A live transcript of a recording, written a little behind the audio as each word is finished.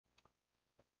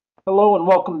Hello and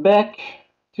welcome back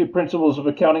to Principles of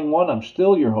Accounting 1. I'm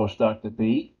still your host, Dr.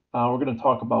 B. We're going to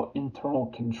talk about internal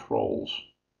controls.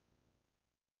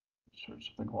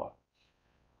 Search something off.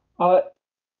 Uh,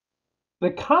 the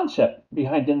concept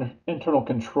behind internal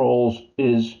controls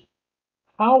is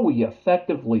how we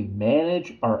effectively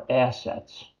manage our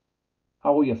assets.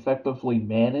 How we effectively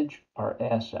manage our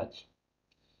assets.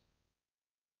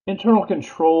 Internal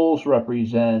controls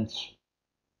represents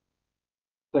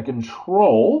the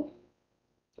control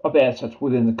of assets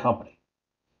within the company.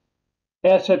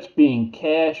 Assets being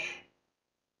cash,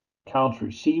 accounts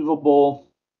receivable,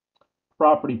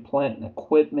 property, plant, and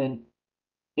equipment,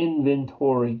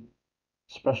 inventory,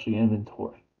 especially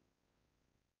inventory.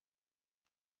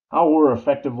 How we're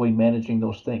effectively managing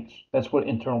those things. That's what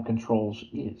internal controls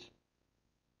is.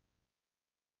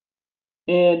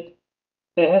 And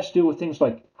it has to do with things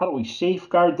like how do we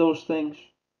safeguard those things?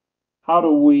 How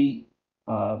do we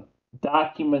uh,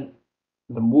 document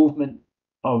the movement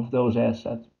of those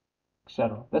assets,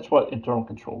 etc. That's what internal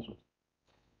controls is.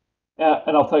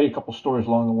 And I'll tell you a couple stories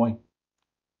along the way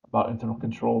about internal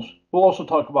controls. We'll also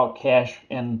talk about cash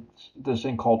and this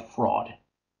thing called fraud.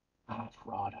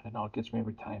 Fraud. I know it gets me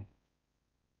every time.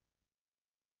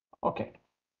 Okay.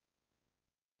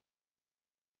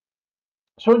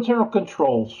 So internal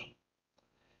controls.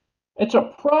 It's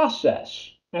a process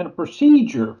and a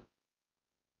procedure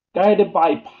guided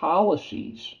by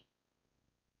policies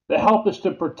that help us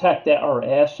to protect our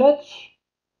assets,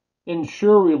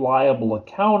 ensure reliable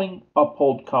accounting,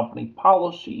 uphold company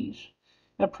policies,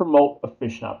 and promote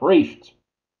efficient operations.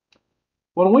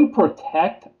 When we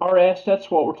protect our assets,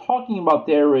 what we're talking about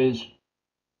there is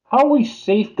how are we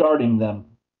safeguarding them?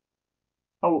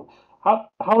 How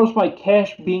is my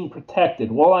cash being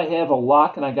protected? Well, I have a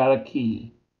lock and I got a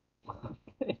key.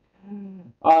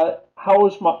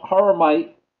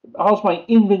 How's my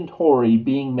inventory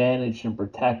being managed and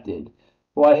protected?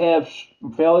 Well, I have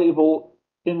valuable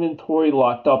inventory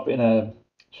locked up in a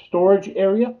storage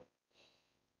area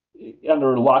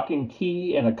under lock and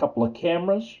key and a couple of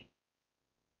cameras.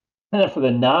 And then for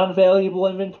the non-valuable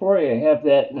inventory, I have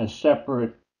that in a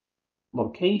separate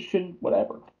location,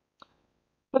 whatever.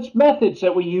 That's methods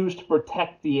that we use to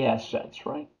protect the assets,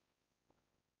 right?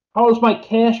 How is my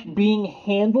cash being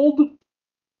handled?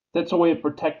 That's a way of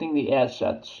protecting the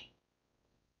assets.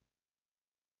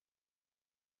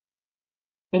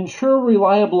 Ensure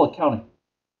reliable accounting.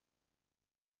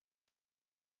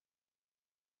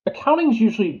 Accounting is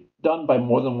usually done by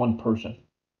more than one person.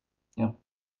 Yeah.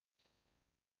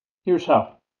 Here's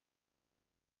how.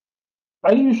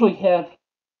 I usually have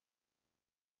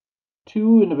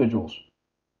two individuals.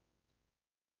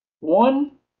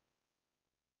 One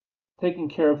taking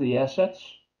care of the assets,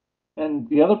 and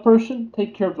the other person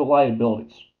take care of the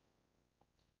liabilities.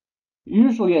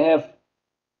 Usually I have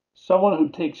someone who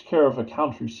takes care of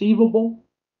accounts receivable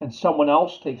and someone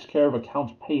else takes care of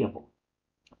accounts payable.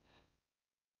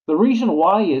 The reason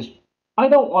why is I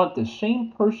don't want the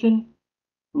same person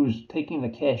who's taking the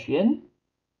cash in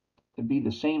to be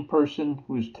the same person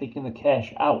who's taking the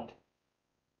cash out,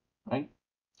 right?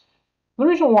 The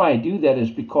reason why I do that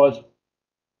is because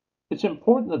it's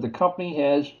important that the company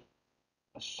has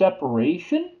a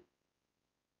separation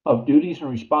of duties and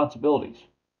responsibilities.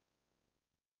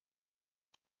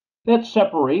 That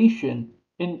separation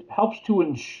helps to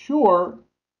ensure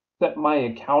that my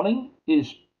accounting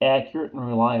is accurate and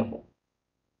reliable.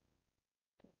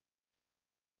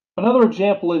 Another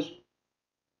example is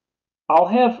I'll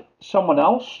have someone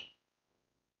else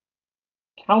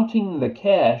counting the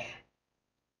cash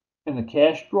in the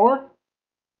cash drawer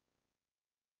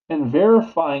and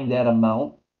verifying that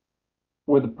amount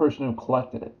with the person who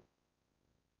collected it.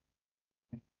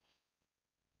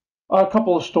 A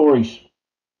couple of stories.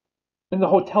 In the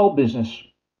hotel business,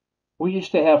 we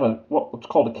used to have what's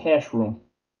called a cash room.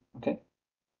 Okay,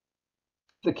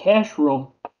 the cash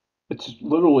room, it's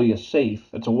literally a safe.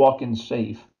 It's a walk-in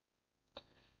safe,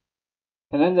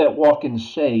 and in that walk-in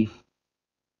safe,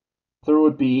 there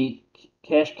would be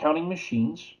cash counting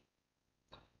machines,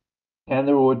 and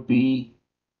there would be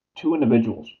two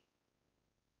individuals.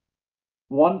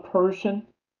 One person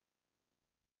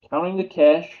counting the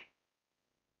cash,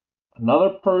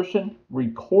 another person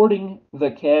recording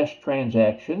the cash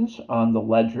transactions on the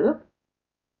ledger,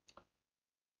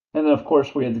 and then of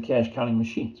course we had the cash counting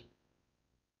machines.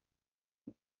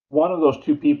 One of those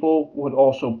two people would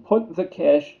also put the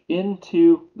cash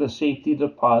into the safety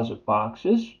deposit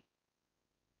boxes,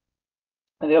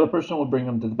 and the other person would bring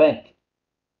them to the bank.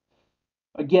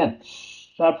 Again,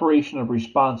 separation of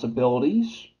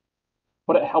responsibilities,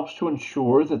 but it helps to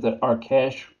ensure that our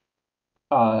cash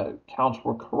counts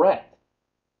were correct.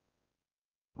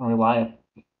 and reliable.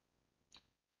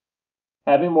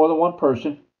 Having more than one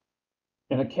person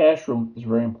in a cash room is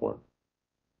very important.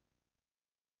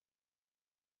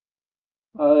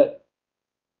 Uh,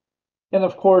 and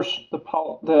of course,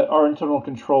 our internal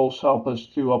controls help us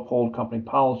to uphold company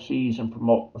policies and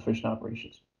promote efficient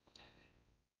operations.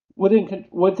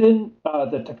 Within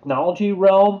the technology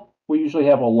realm, we usually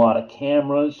have a lot of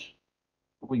cameras.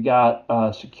 We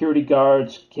got security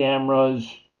guards, cameras,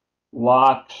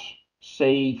 locks,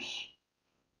 safes,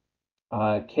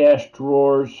 cash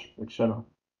drawers, etc.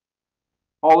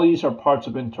 All these are parts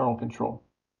of internal control.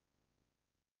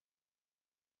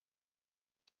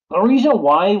 The reason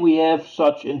why we have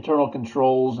such internal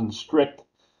controls and strict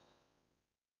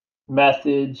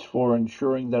methods for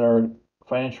ensuring that our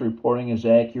financial reporting is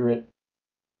accurate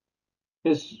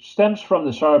stems from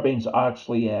the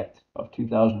Sarbanes-Oxley Act of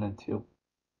 2002.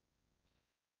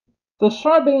 The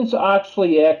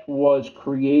Sarbanes-Oxley Act was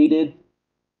created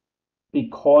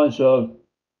because of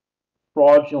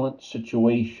fraudulent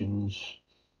situations,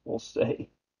 we'll say.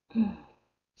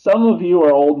 Some of you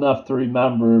are old enough to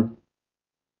remember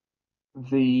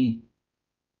the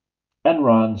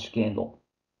Enron scandal.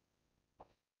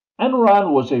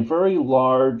 Enron was a very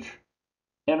large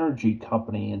energy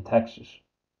company in Texas.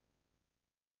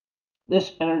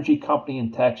 This energy company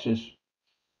in Texas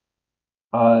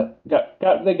got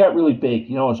really big.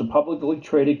 You know, it was a publicly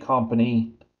traded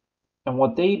company, and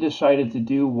what they decided to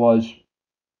do was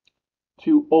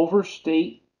to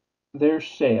overstate their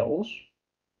sales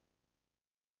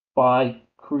by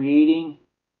creating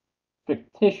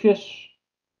fictitious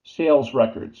sales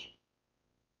records.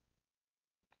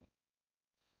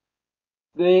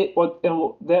 In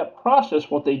that process,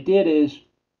 what they did is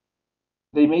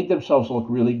they made themselves look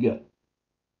really good.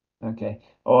 Okay.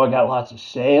 Oh, I got lots of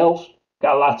sales,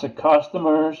 got lots of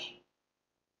customers.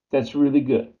 That's really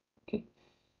good. Okay.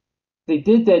 They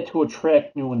did that to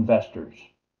attract new investors,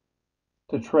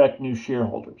 to attract new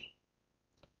shareholders.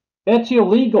 That's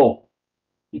illegal.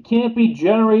 You can't be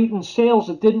generating sales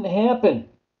that didn't happen.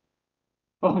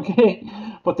 Okay.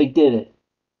 But they did it.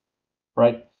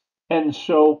 Right. And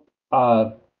so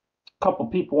a couple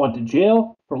people went to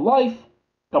jail for life.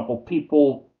 A couple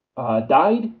people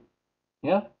died.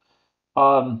 Yeah.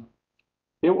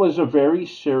 It was a very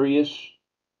serious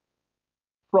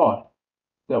fraud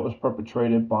that was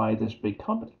perpetrated by this big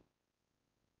company.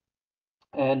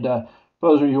 And for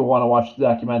those of you who want to watch the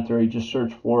documentary, just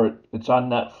search for it. It's on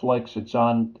Netflix. It's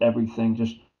on everything.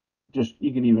 Just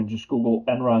you can even just Google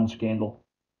Enron scandal,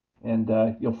 and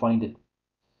you'll find it.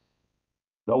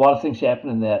 A lot of things happen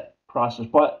in that process,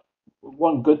 but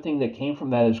one good thing that came from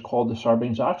that is called the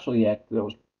Sarbanes-Oxley Act that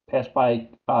was passed by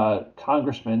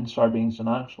Congressman Sarbanes and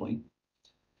Oxley.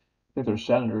 I think they're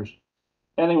senators.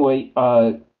 Anyway,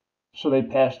 so they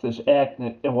passed this act,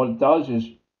 and what it does is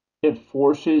it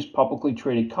forces publicly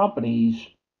traded companies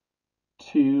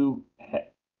to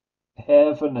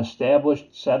have an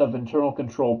established set of internal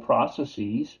control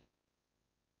processes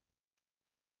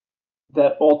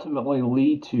that ultimately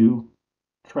lead to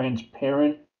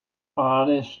transparent,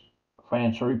 honest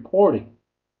financial reporting.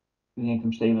 The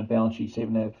income statement, balance sheet,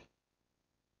 statement of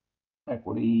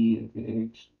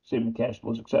equity, statement of cash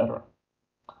flows, etc.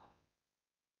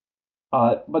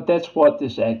 But that's what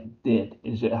this act did,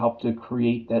 is it helped to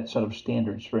create that set of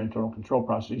standards for internal control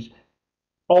processes,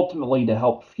 ultimately to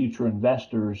help future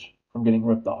investors from getting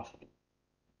ripped off.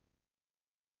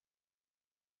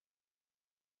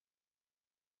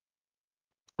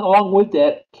 Along with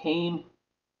that came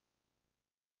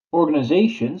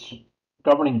organizations,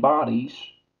 governing bodies,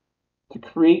 to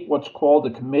create what's called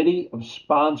the Committee of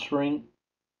Sponsoring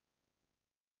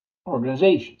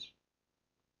Organizations,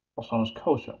 also known as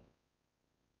COSO.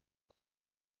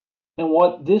 And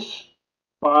what this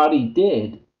body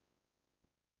did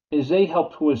is they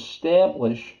helped to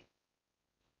establish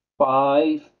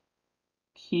 5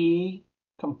 key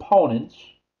components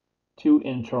to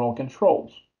internal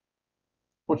controls,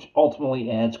 which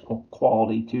ultimately adds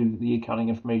quality to the accounting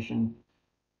information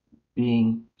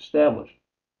being established.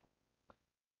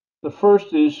 The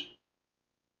first is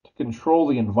to control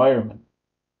the environment.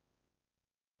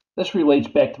 This relates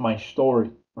back to my story,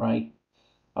 right?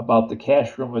 About the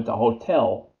cash room at the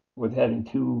hotel with having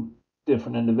 2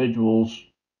 different individuals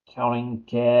counting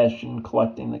cash and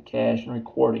collecting the cash and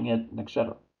recording it, and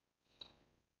etc.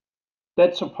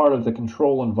 That's a part of the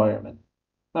control environment.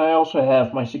 I also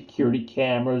have my security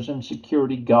cameras and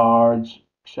security guards,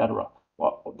 etc.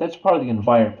 Well, that's part of the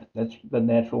environment. That's the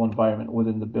natural environment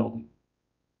within the building.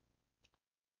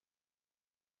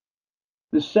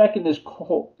 The second is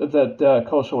that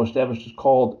COSO established is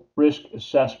called risk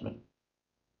assessment.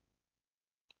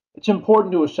 It's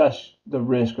important to assess the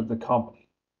risk of the company.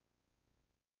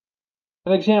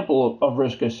 An example of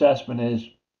risk assessment is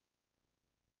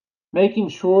making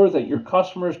sure that your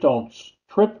customers don't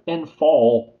trip and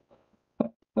fall.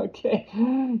 Okay,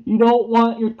 you don't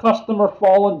want your customer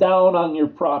falling down on your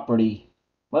property.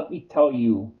 Let me tell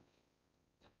you,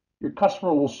 your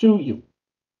customer will sue you.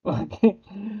 Okay.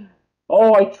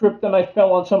 Oh, I tripped and I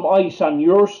fell on some ice on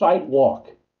your sidewalk.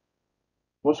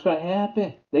 What's going to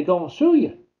happen? They're going to sue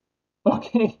you.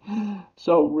 Okay.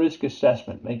 So risk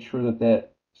assessment. Make sure that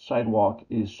that sidewalk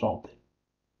is salted.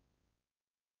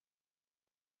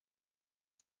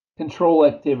 Control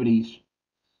activities.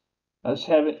 As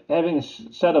having a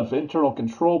set of internal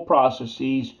control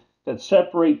processes that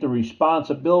separate the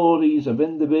responsibilities of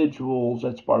individuals.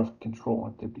 That's part of control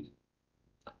activities.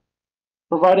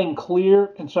 Providing clear,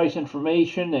 concise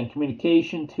information and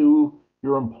communication to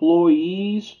your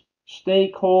employees,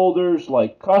 stakeholders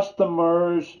like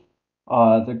customers,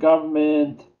 the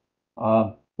government,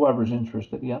 whoever's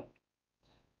interested. Yeah.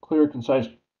 Clear, concise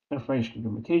information and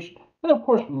communication. And of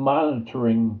course,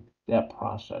 monitoring that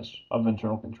process of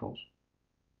internal controls,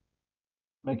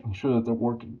 making sure that they're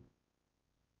working.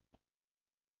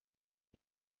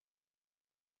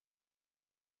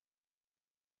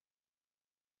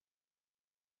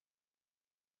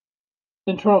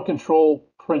 Internal control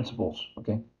principles.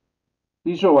 Okay.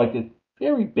 These are like a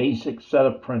very basic set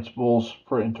of principles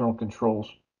for internal controls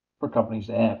for companies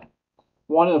to have.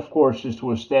 One, of course, is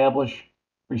to establish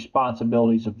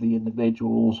responsibilities of the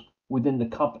individuals within the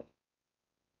company.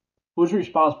 Who's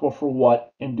responsible for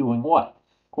what and doing what?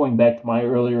 Going back to my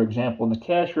earlier example in the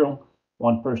cash room,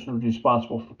 one person is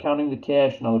responsible for counting the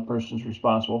cash, another person is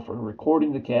responsible for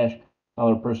recording the cash,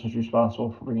 another person is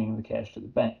responsible for bringing the cash to the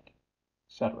bank,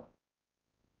 etc.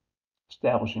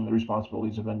 Establishing the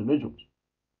responsibilities of individuals.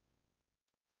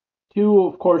 Two,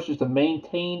 of course, is to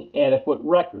maintain adequate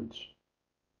records.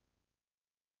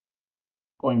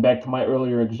 Going back to my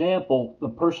earlier example, the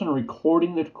person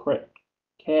recording the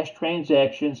cash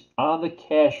transactions on the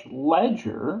cash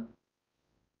ledger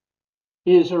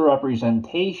is a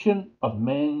representation of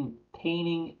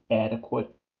maintaining adequate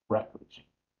records.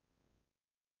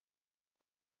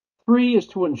 Three is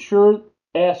to ensure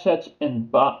assets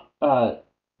and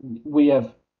we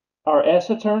have our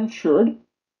assets are insured,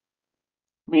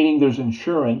 meaning there's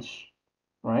insurance,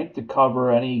 right, to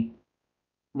cover any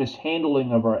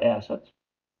mishandling of our assets.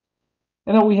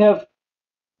 And then we have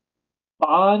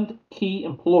bond key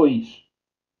employees.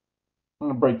 I'm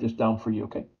going to break this down for you,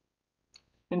 okay?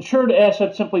 Insured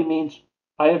asset simply means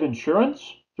I have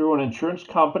insurance through an insurance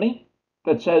company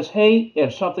that says, hey,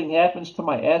 if something happens to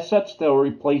my assets, they'll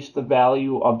replace the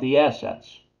value of the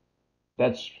assets.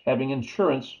 That's having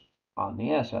insurance on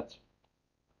the assets.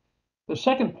 The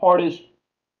second part is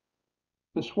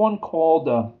this one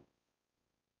called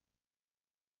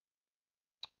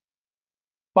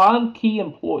bond key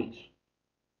employees.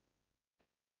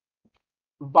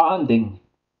 Bonding.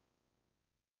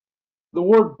 The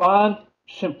word bond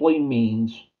simply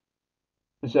means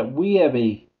is that we have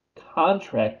a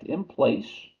contract in place,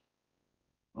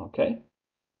 okay,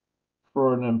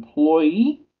 for an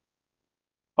employee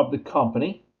of the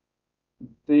company.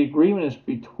 The agreement is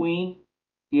between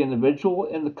the individual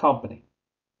and the company.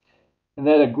 And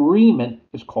that agreement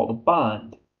is called a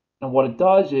bond. And what it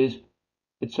does is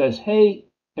it says, hey,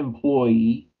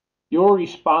 employee, you're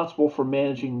responsible for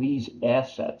managing these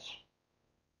assets.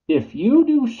 If you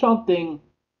do something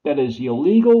that is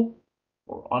illegal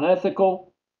or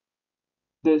unethical,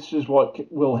 this is what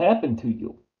will happen to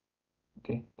you.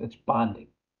 Okay, that's bonding.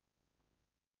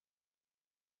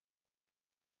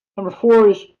 Number four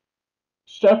is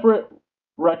separate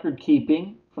record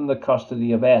keeping from the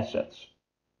custody of assets.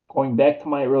 Going back to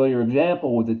my earlier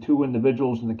example with the two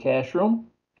individuals in the cash room,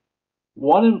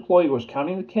 one employee was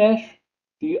counting the cash,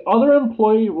 the other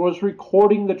employee was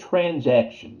recording the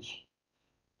transactions.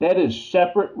 That is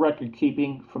separate record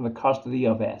keeping from the custody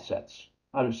of assets.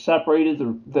 I've separated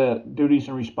the duties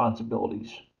and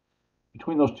responsibilities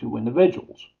between those two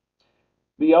individuals.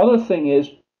 The other thing is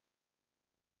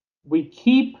we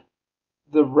keep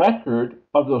the record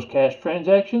of those cash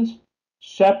transactions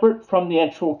separate from the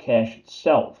actual cash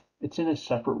itself. It's in a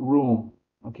separate room,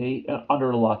 okay,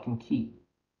 under lock and key.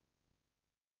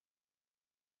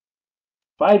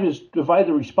 5 is divide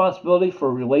the responsibility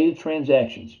for related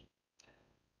transactions.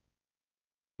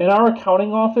 In our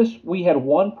accounting office, we had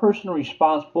one person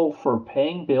responsible for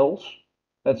paying bills.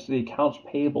 That's the accounts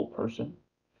payable person.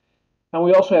 And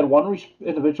we also had one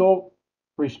individual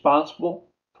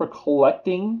responsible for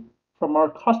collecting from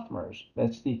our customers.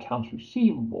 That's the accounts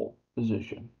receivable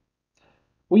position.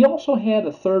 We also had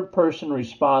a third person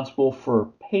responsible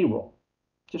for payroll.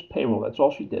 Just payroll. That's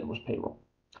all she did was payroll.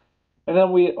 And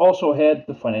then we also had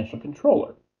the financial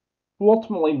controller, who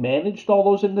ultimately managed all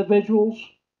those individuals,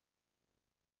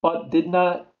 but did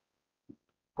not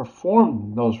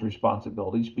perform those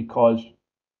responsibilities because,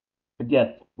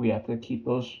 again, we have to keep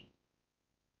those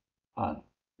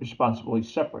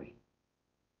responsibilities separate.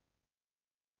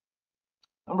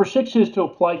 Number 6 is to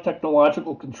apply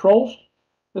technological controls.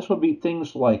 This would be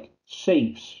things like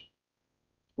safes,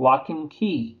 lock and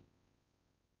key.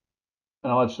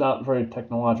 Now, it's not very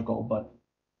technological, but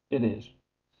it is.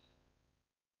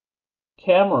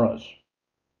 Cameras,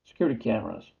 security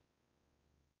cameras,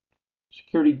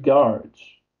 security guards,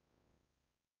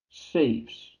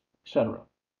 safes, etc.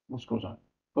 This goes on.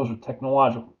 Those are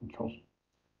technological controls.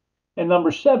 And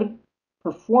number 7,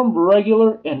 perform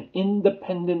regular and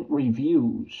independent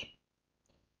reviews.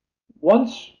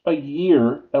 Once a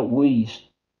year at least,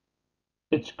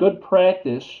 it's good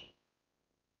practice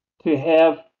to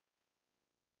have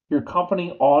your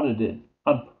company audited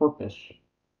on purpose.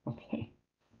 Okay.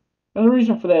 And the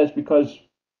reason for that is because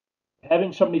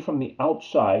having somebody from the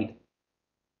outside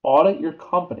audit your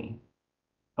company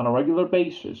on a regular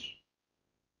basis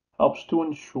helps to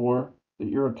ensure that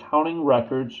your accounting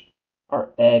records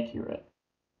are accurate.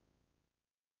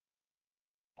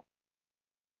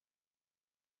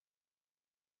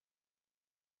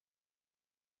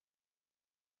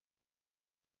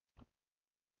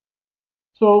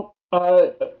 So,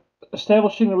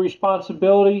 establishing the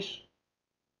responsibilities,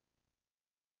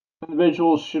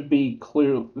 individuals should be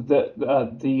clear that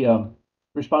the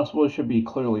responsibility should be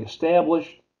clearly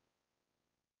established.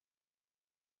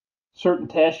 Certain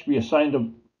tasks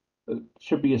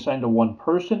should be assigned to one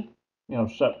person. You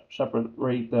know,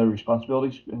 separate the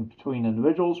responsibilities in between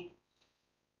individuals.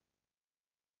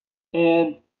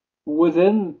 And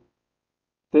within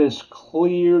this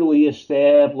clearly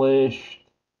established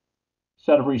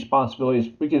set of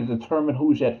responsibilities, we can determine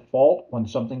who's at fault when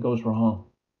something goes wrong.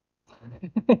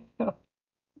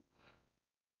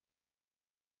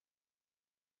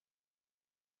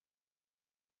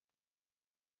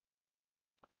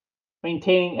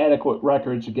 Maintaining adequate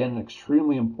records, again,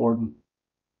 extremely important.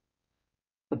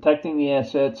 Protecting the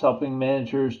assets, helping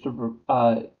managers to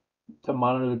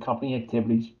monitor the company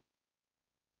activities.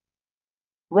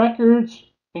 Records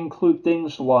include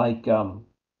things like the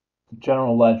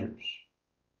general ledgers,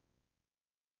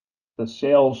 the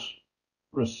sales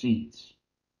receipts,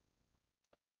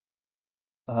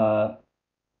 pretty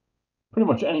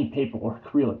much any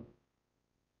paperwork, really.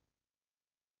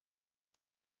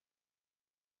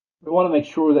 We want to make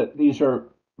sure that these are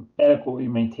adequately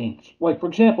maintained. Like, for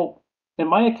example, in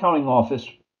my accounting office,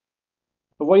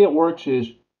 the way it works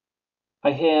is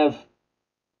I have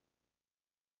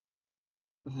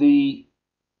the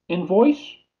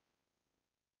invoice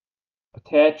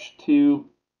attached to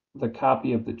the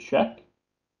copy of the check,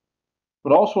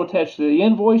 but also attached to the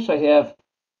invoice, I have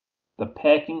the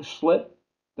packing slip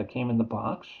that came in the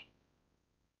box.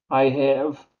 I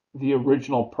have the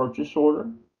original purchase order,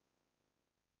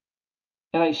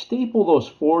 and I staple those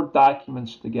 4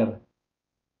 documents together.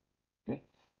 Okay?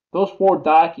 Those 4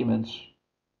 documents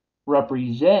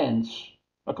represents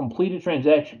a completed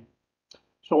transaction.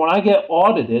 So when I get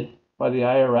audited by the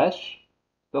IRS,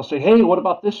 they'll say, hey, what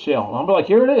about this sale? And I'll be like,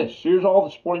 here it is. Here's all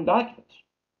the supporting documents.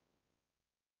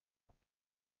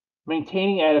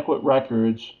 Maintaining adequate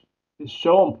records is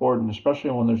so important,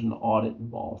 especially when there's an audit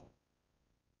involved.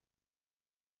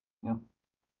 Yeah.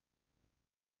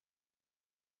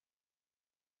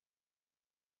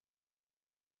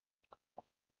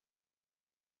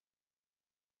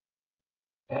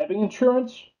 Having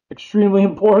insurance, extremely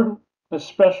important,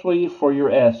 especially for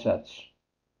your assets.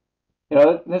 You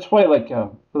know, that's why, like,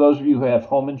 for those of you who have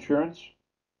home insurance,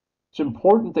 it's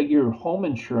important that your home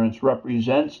insurance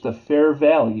represents the fair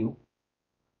value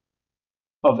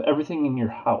of everything in your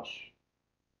house.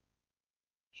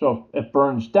 So if it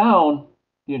burns down,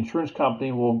 the insurance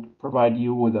company will provide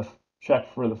you with a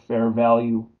check for the fair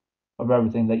value of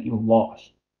everything that you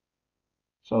lost.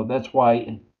 So that's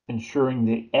why insuring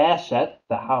the asset,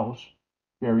 the house,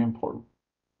 very important.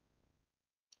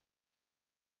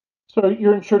 So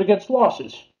you're insured against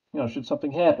losses, you know, should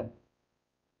something happen.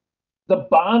 The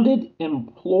bonded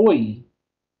employee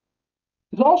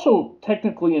is also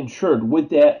technically insured with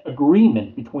that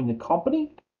agreement between the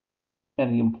company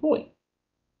and the employee.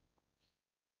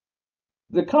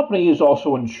 The company is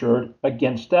also insured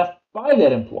against theft by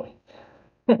that employee.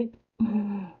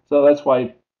 So that's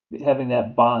why having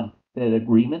that bond, that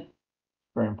agreement,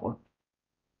 very important.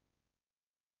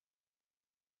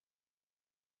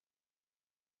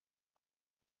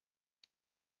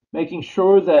 making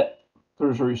sure that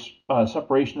there's a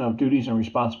separation of duties and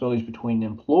responsibilities between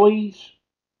employees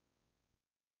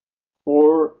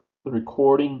for the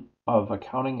recording of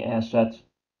accounting assets,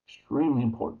 extremely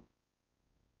important.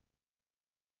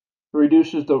 It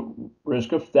reduces the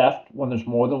risk of theft when there's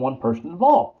more than one person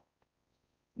involved.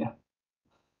 Yeah.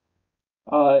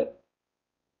 And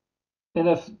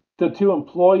if the two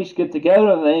employees get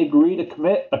together and they agree to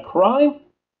commit a crime,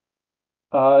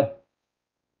 uh,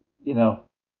 you know,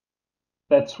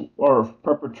 or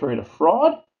perpetrate a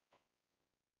fraud.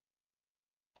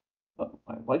 Oh,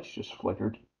 my lights just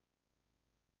flickered.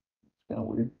 It's kind of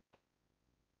weird.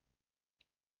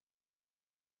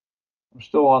 I'm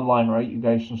still online, right? You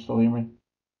guys can still hear me?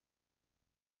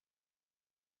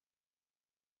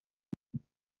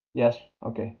 Yes?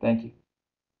 Okay, thank you.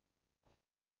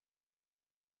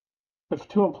 If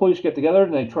two employees get together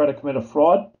and they try to commit a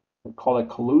fraud, we call it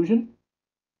collusion.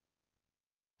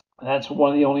 And that's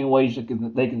one of the only ways that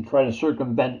they can try to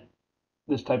circumvent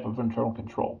this type of internal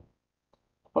control.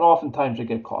 But oftentimes they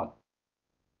get caught.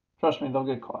 Trust me, they'll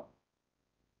get caught.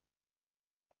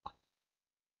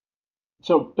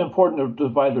 So important to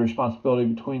divide the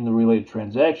responsibility between the related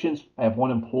transactions. I have one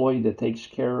employee that takes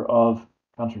care of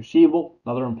accounts receivable,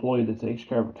 another employee that takes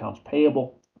care of accounts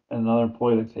payable, and another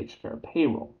employee that takes care of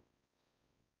payroll.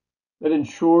 It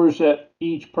ensures that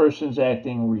each person's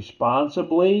acting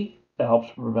responsibly. It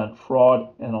helps prevent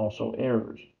fraud and also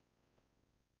errors.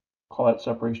 Call that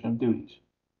separation of duties.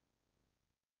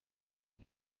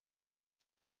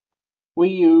 We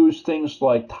use things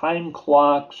like time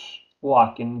clocks,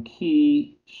 lock and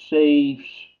key, safes,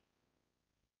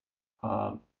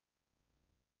 um,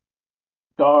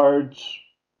 guards,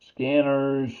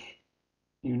 scanners,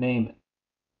 you name it.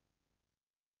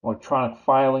 Electronic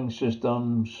filing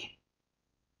systems.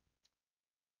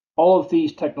 All of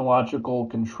these technological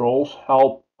controls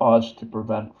help us to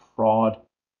prevent fraud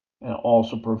and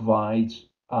also provides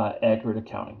accurate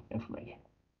accounting information.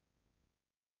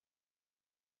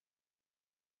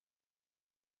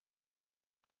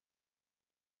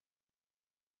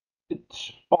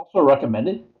 It's also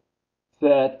recommended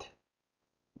that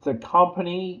the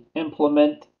company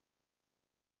implement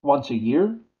once a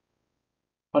year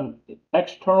an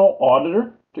external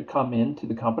auditor to come into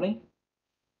the company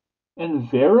and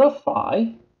verify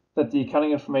that the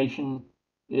accounting information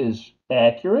is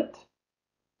accurate.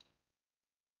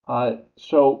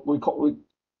 So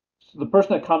the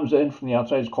person that comes in from the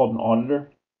outside is called an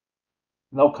auditor.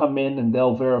 And they'll come in and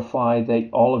they'll verify that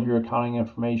all of your accounting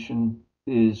information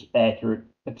is accurate,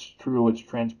 it's true, it's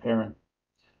transparent.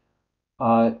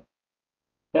 Uh,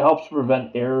 it helps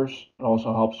prevent errors. It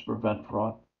also helps prevent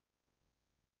fraud.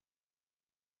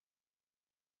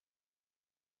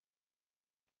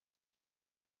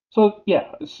 So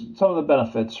yeah, some of the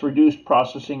benefits: reduced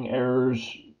processing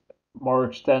errors, more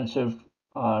extensive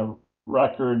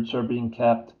records are being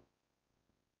kept.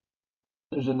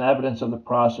 There's an evidence of the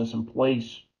process in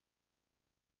place.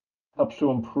 Helps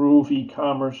to improve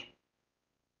e-commerce,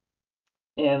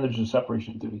 and there's a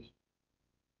separation of duties.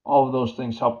 All of those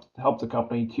things help the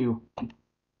company to.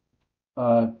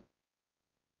 But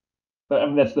I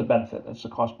mean, that's the benefit. That's the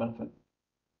cost benefit.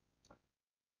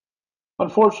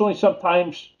 Unfortunately,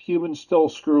 sometimes humans still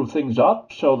screw things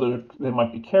up, so they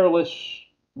might be careless,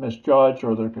 misjudge,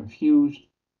 or they're confused.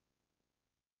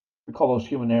 We call those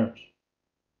human errors.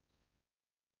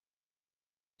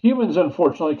 Humans,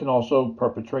 unfortunately, can also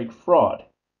perpetrate fraud.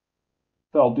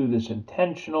 They'll do this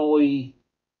intentionally.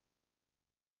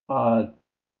 Uh,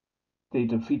 they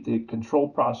defeat the control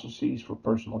processes for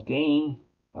personal gain.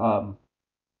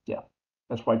 Yeah,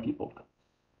 that's why people.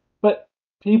 But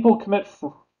people commit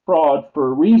fraud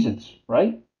for reasons,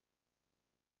 right?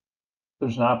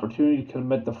 There's an opportunity to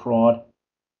commit the fraud.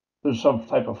 There's some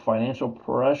type of financial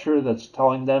pressure that's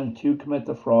telling them to commit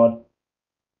the fraud,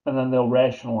 and then they'll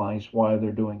rationalize why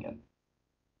they're doing it.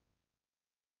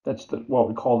 That's what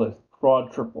we call the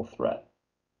fraud triple threat.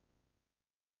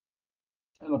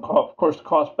 And of course, the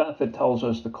cost benefit tells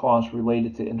us the cost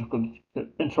related to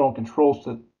internal controls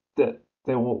that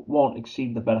they won't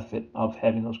exceed the benefit of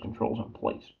having those controls in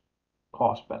place.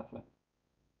 Cost benefit.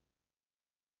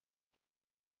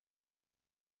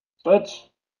 So that's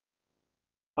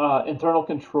internal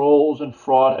controls and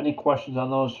fraud. Any questions on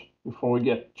those before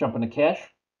we jump into cash?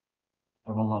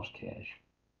 Everyone loves cash.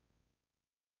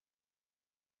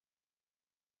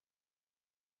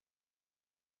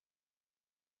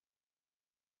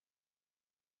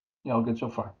 Yeah, all good so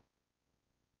far.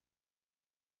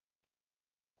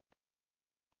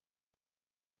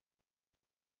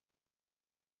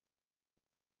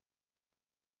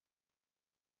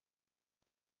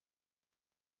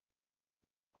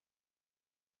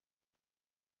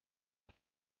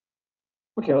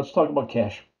 Okay, let's talk about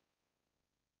cash.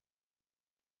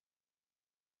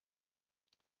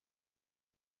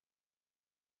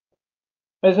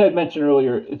 As I mentioned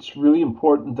earlier, it's really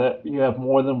important that you have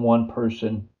more than one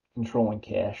person controlling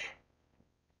cash.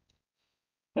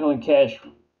 Handling cash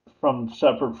from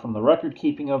separate from the record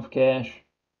keeping of cash.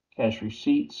 Cash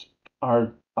receipts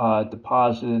are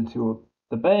deposited into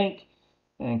the bank,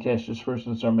 and cash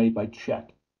disbursements are made by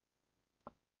check.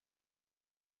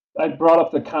 I brought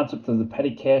up the concept of the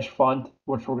petty cash fund,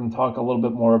 which we're going to talk a little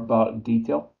bit more about in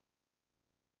detail.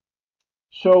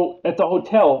 So at the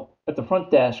hotel, at the front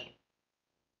desk,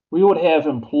 we would have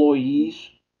employees.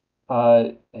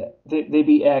 Uh, they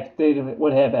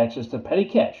would have access to petty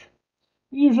cash.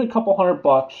 Usually a couple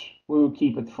 $100 we would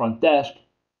keep at the front desk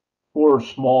for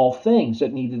small things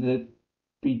that needed to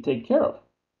be taken care of.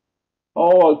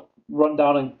 Oh, I'll run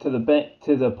down to the bank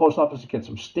to the post office to get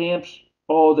some stamps.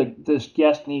 Oh, this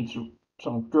guest needs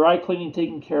some dry cleaning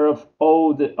taken care of.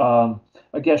 Oh,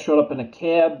 a guest showed up in a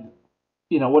cab.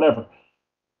 Whatever.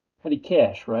 Petty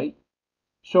cash, right?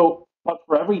 So, but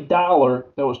for every dollar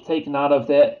that was taken out of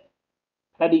that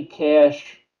petty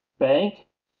cash bank,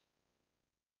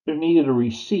 there needed a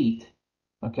receipt.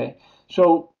 Okay,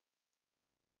 so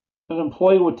an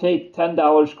employee would take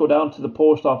 $10, go down to the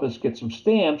post office, get some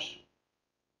stamps.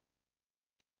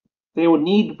 They would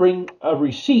need to bring a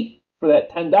receipt for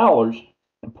that $10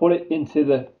 and put it into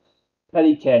the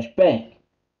petty cash bank.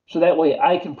 So that way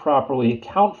I can properly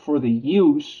account for the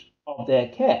use of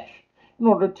that cash in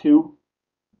order to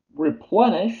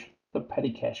replenish the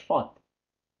petty cash fund.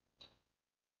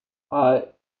 Uh,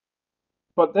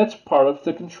 but that's part of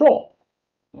the control,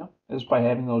 is by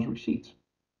having those receipts.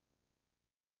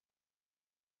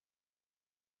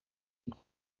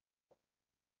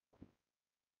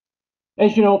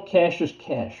 As you know, cash is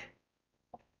cash.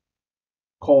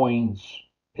 Coins,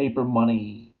 paper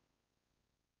money,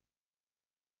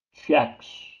 checks,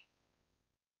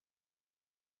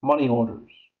 money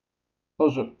orders.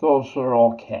 Those are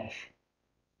all cash.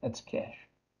 That's cash.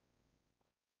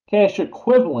 Cash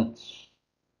equivalents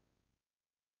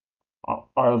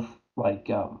are like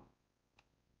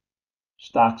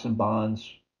stocks and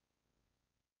bonds,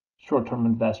 short-term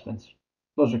investments.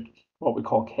 Those are what we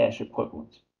call cash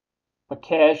equivalents. But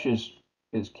cash is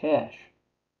cash.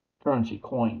 Currency,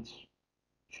 coins,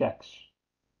 checks.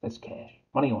 That's cash.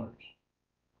 Money orders,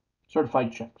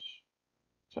 certified checks.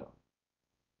 So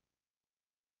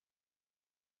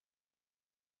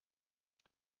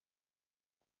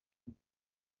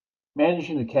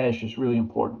managing the cash is really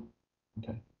important.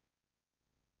 Okay.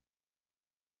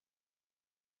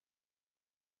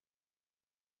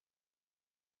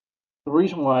 The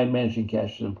reason why managing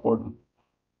cash is important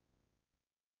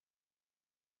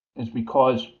is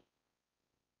because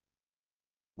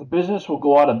the business will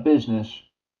go out of business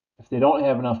if they don't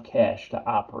have enough cash to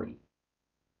operate.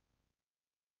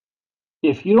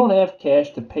 If you don't have cash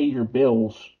to pay your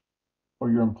bills or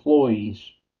your employees,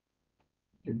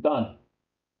 you're done.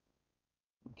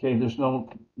 Okay,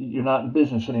 you're not in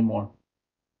business anymore.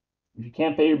 If you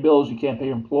can't pay your bills, you can't pay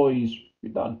your employees,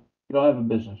 you're done. You don't have a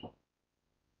business.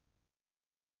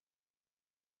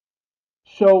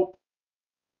 So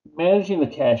managing the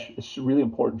cash is really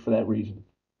important for that reason.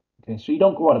 Okay, so you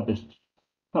don't go out of business.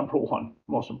 Number one,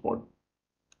 most important.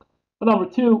 But number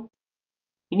two,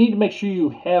 you need to make sure you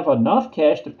have enough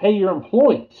cash to pay your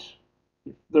employees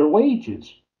their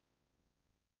wages.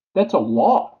 That's a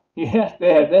law. You have to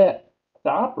have that to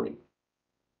operate.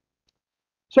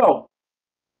 So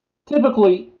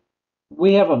typically,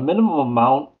 we have a minimum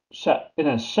amount set in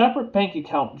a separate bank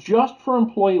account just for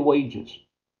employee wages.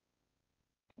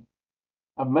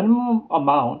 A minimum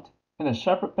amount in a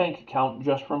separate bank account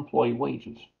just for employee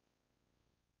wages.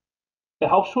 It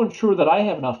helps to ensure that I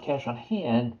have enough cash on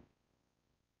hand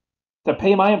to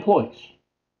pay my employees.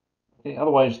 Okay,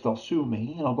 otherwise, they'll sue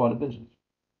me and I'll go out of business.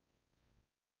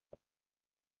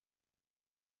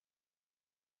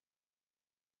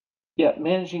 Yeah,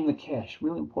 managing the cash,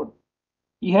 really important.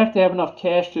 You have to have enough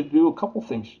cash to do a couple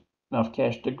things. Enough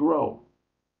cash to grow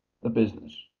the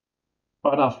business,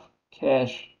 enough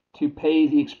cash to pay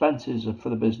the expenses for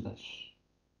the business,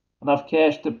 enough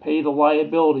cash to pay the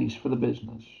liabilities for the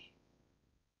business.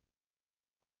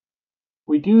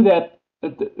 We do that,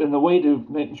 and the way to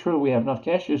make sure that we have enough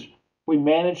cash is we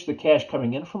manage the cash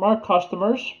coming in from our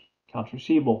customers, accounts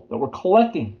receivable, that we're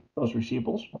collecting those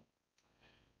receivables.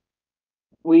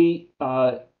 We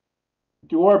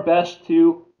do our best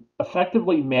to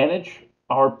effectively manage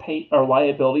our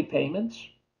liability payments,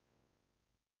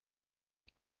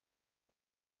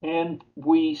 and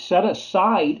we set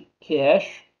aside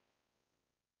cash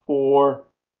for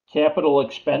capital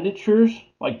expenditures,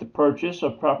 like the purchase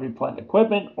of property, plant, and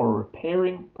equipment, or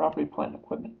repairing property, plant, and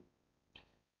equipment.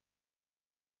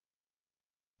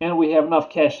 And we have enough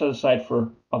cash set aside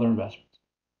for other investments.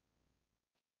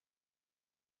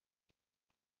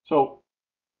 So,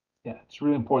 yeah, it's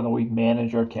really important that we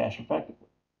manage our cash effectively.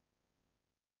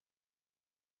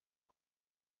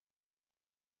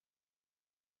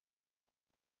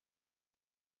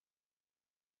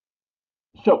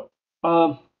 So,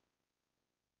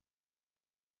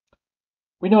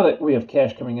 we know that we have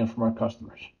cash coming in from our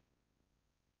customers.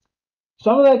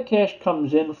 Some of that cash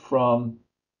comes in from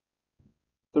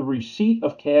the receipt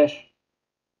of cash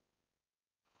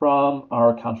from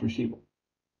our accounts receivable.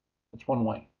 That's one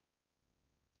way.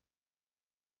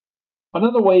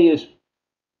 Another way is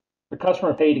the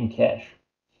customer paid in cash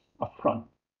up front.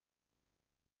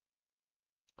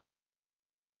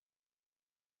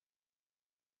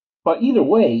 But either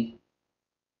way,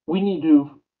 we need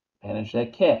to manage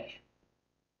that cash.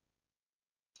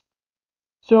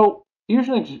 So here's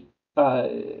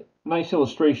a nice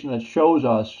illustration that shows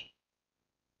us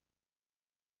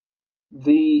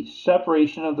the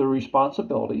separation of the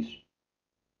responsibilities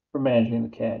for managing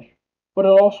the cash. But it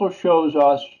also shows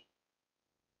us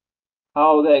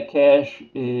how that cash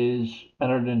is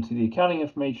entered into the accounting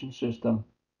information system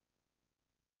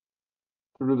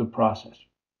through the process.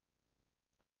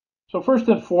 So first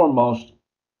and foremost,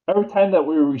 every time that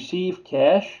we receive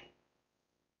cash,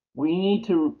 we need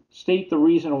to state the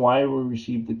reason why we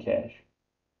received the cash.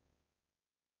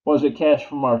 Was it cash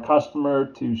from our customer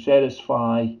to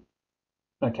satisfy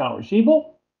an account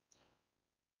receivable?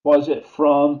 Was it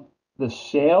from the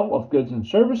sale of goods and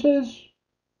services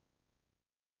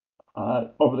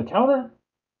over the counter?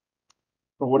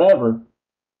 Or whatever,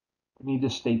 we need to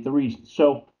state the reason.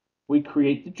 So we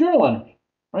create the journal entry,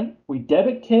 right? We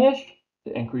debit cash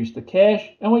to increase the cash,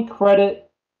 and we credit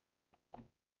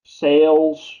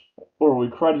sales, or we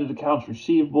credit accounts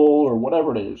receivable, or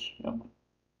whatever it is.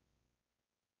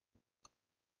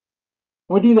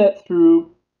 We do that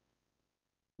through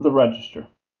the register.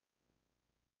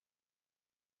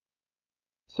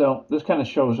 So this kind of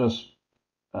shows us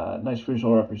a nice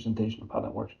visual representation of how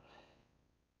that works.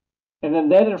 And then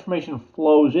that information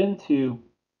flows into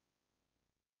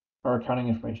our accounting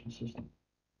information system.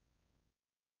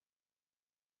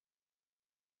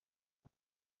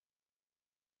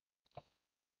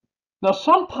 Now,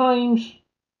 sometimes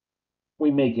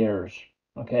we make errors,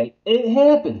 okay? It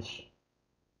happens.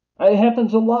 It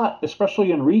happens a lot,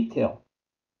 especially in retail.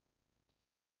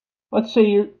 Let's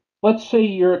say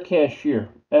you're a cashier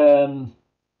at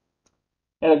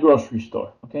a grocery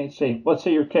store, okay? Let's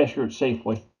say you're a cashier at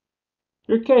Safeway.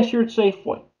 You're a cashier at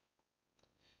Safeway.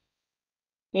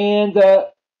 And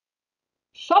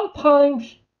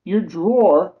sometimes your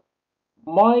drawer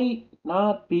might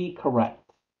not be correct.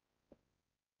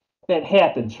 That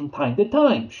happens from time to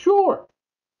time, sure.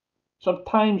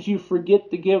 Sometimes you forget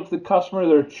to give the customer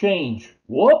their change.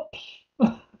 Whoops!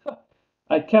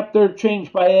 I kept their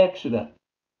change by accident.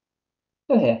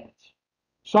 That happens.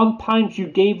 Sometimes you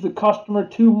gave the customer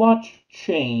too much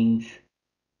change.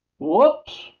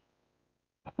 Whoops!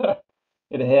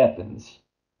 It happens.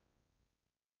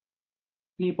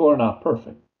 People are not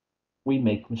perfect. We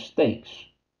make mistakes.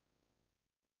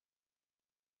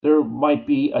 There might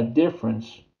be a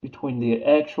difference between the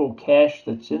actual cash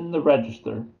that's in the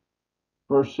register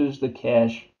versus the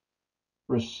cash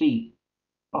receipt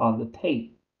on the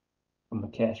tape from the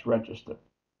cash register.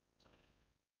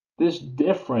 This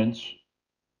difference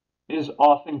is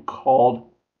often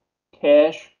called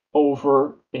cash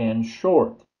over and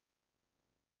short.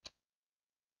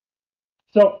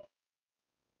 So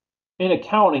in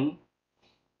accounting,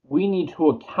 we need to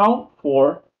account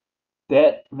for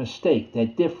that mistake,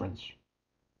 that difference.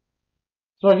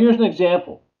 So here's an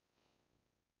example.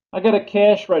 I got a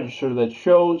cash register that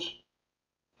shows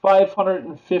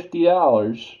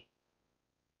 $550,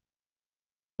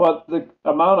 but the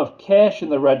amount of cash in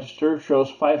the register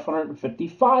shows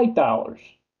 $555.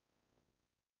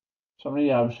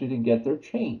 Somebody obviously didn't get their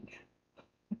change.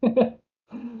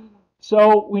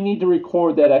 So we need to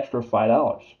record that extra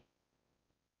 $5.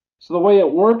 So the way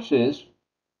it works is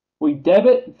we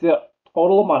debit the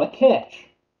total amount of cash,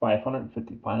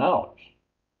 $555.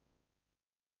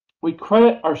 We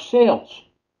credit our sales,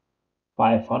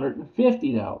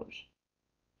 $550.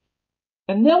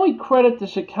 And then we credit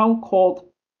this account called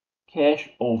cash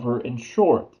over and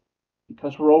short,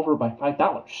 because we're over by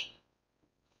 $5.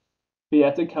 We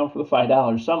have to account for the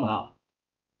 $5 somehow.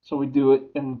 So we do it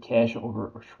in cash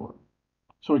over or short.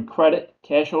 So we credit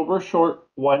cash over or short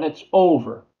when it's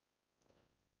over.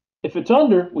 If it's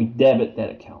under, we debit that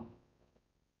account.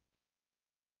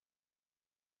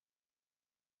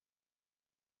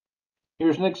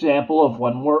 Here's an example of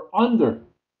when we're under.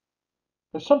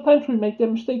 Because sometimes we make that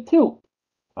mistake too.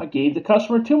 I gave the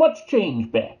customer too much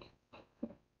change back.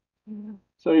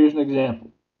 So here's an example.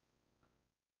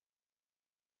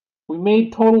 We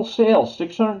made total sales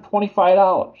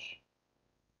 $625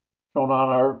 shown on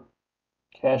our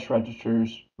cash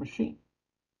register's machine.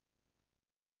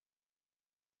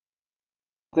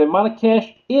 The amount of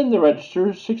cash in the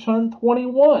register is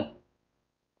 $621.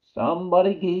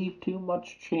 Somebody gave too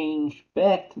much change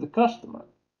back to the customer.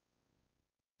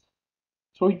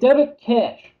 So we debit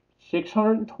cash,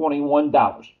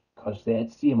 $621, because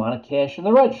that's the amount of cash in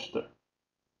the register.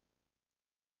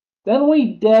 Then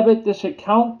we debit this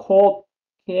account called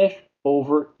cash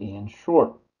over and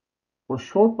short. We're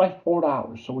short by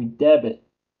 $4, so we debit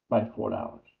by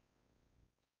 $4.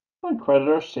 And credit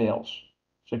our sales,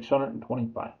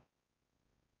 $625.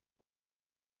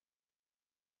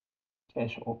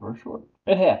 Cash over or short.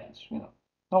 It happens, you know.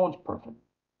 No one's perfect.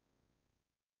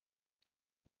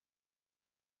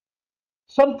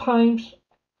 Sometimes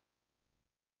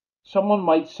someone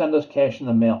might send us cash in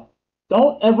the mail.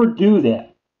 Don't ever do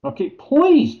that. Okay,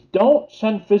 please don't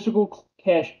send physical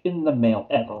cash in the mail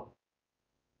ever.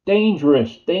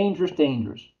 Dangerous, dangerous,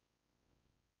 dangerous.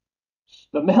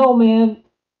 The mailman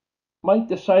might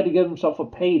decide to give himself a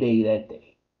payday that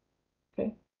day.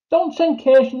 Okay, don't send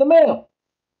cash in the mail.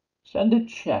 Send a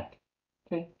check.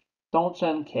 Okay, don't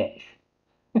send cash.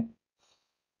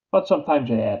 But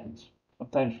sometimes it happens.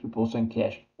 Sometimes people send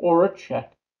cash or a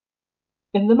check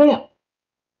in the mail.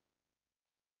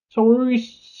 So we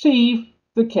receive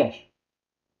the cash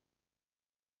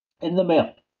in the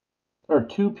mail. There are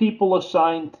 2 people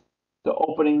assigned to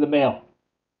opening the mail.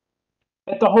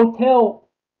 At the hotel,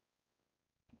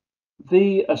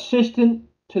 the assistant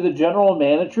to the general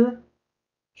manager,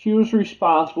 she was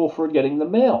responsible for getting the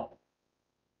mail.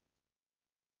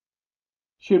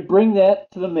 She would bring that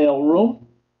to the mail room,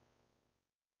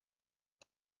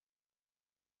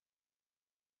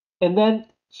 and then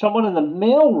someone in the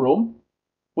mail room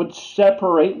would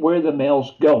separate where the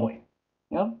mail's going.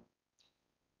 Yeah?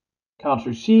 Accounts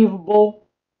receivable,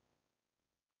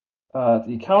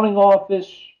 the accounting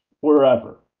office,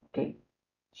 wherever. Okay?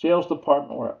 Sales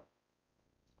department, wherever.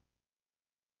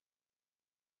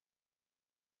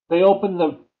 They open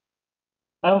the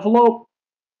envelope,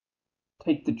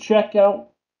 take the check out,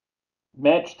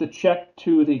 match the check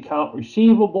to the account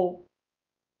receivable.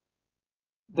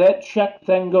 That check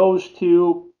then goes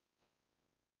to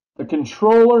the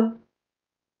controller.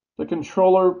 The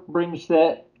controller brings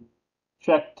that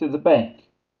check to the bank.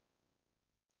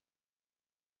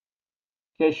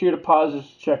 Cashier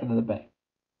deposits the check into the bank.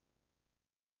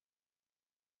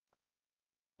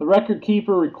 The record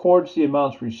keeper records the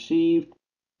amounts received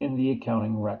in the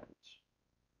accounting records.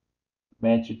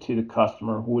 Match it to the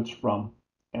customer, who it's from,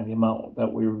 and the amount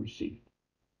that we received.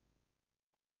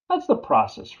 That's the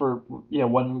process for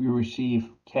when we receive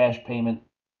cash payment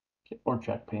or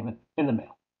check payment in the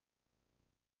mail.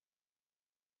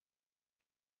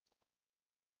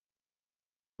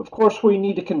 Of course, we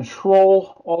need to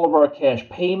control all of our cash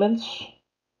payments,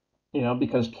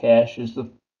 because cash is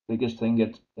the biggest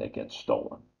thing that gets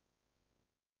stolen.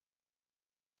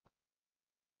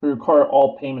 We require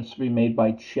all payments to be made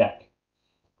by check.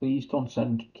 Please don't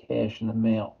send cash in the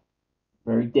mail.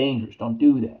 Very dangerous. Don't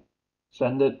do that.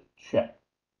 Send a check.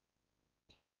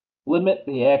 Limit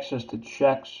the access to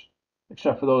checks,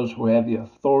 except for those who have the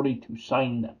authority to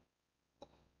sign them.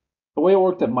 The way it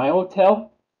worked at my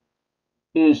hotel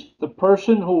is the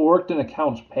person who worked in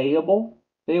accounts payable,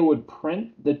 they would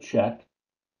print the check,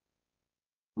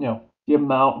 the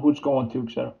amount, who it's going to,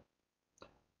 etc.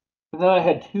 And then I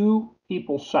had 2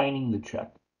 people signing the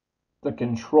check, the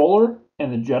controller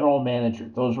and the general manager.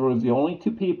 Those were the only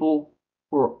 2 people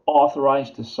who were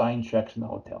authorized to sign checks in the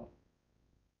hotel.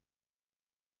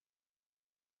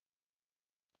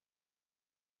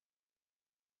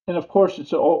 And of course,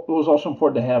 it was also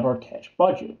important to have our cash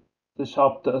budget. This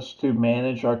helped us to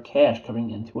manage our cash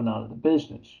coming into and out of the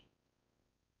business.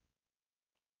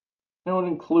 It would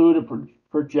include a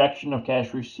projection of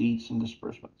cash receipts and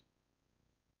disbursements.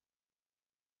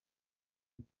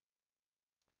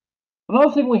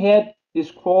 Another thing we had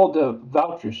is called a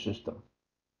voucher system.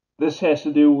 This has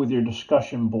to do with your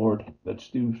discussion board that's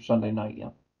due Sunday night.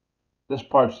 Yeah, this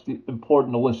part's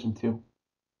important to listen to.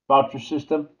 Voucher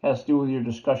system has to do with your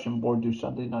discussion board due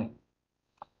Sunday night.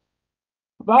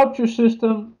 The voucher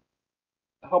system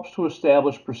helps to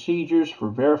establish procedures for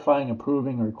verifying,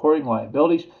 approving, and recording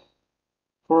liabilities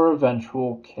for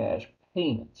eventual cash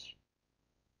payments.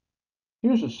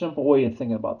 Here's a simple way of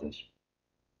thinking about this.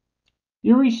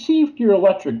 You received your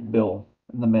electric bill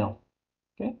in the mail,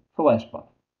 okay, for last month.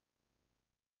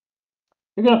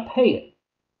 You're going to pay it.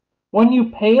 When you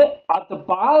pay it, at the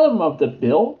bottom of the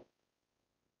bill,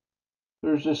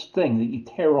 there's this thing that you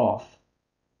tear off.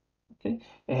 Okay?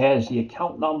 It has the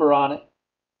account number on it.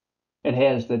 It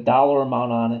has the dollar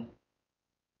amount on it.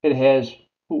 It has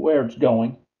where it's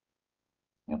going.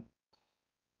 Yep.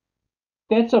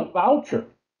 That's a voucher.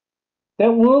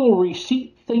 That little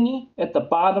receipt thingy at the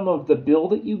bottom of the bill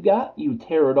that you got, you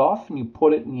tear it off and you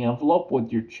put it in the envelope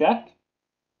with your check.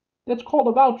 That's called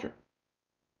a voucher.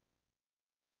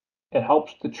 It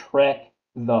helps to track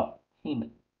the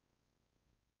payment.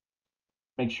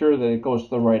 Make sure that it goes to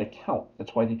the right account.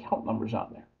 That's why the account number's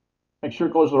on there. Make sure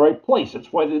it goes to the right place.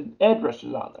 That's why the address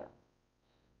is on there.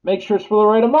 Make sure it's for the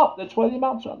right amount. That's why the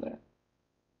amount's on there.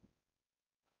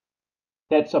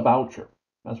 That's a voucher.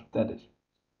 That's what that is.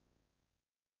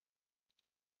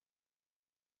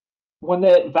 When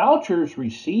that voucher is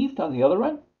received on the other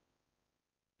end,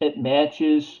 it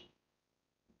matches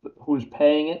who's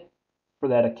paying it for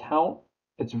that account.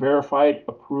 It's verified,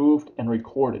 approved, and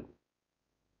recorded.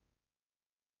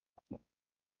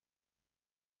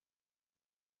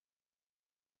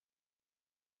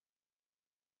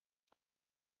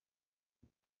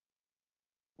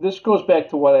 This goes back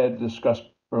to what I had discussed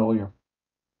earlier.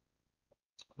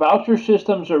 Voucher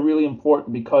systems are really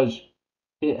important because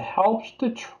it helps to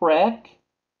track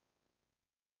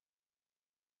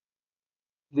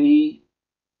the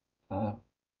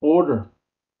order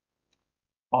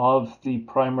of the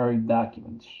primary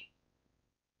documents.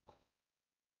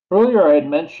 Earlier I had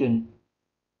mentioned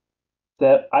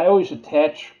that I always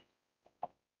attach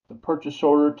the purchase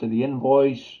order to the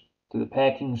invoice, to the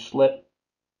packing slip,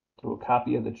 to a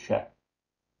copy of the check.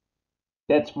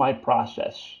 That's my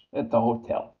process at the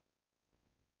hotel.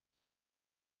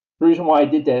 The reason why I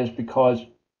did that is because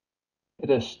it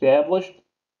established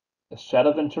a set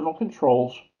of internal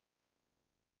controls,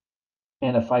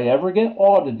 and if I ever get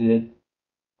audited,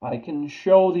 I can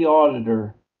show the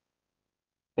auditor,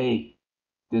 hey,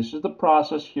 this is the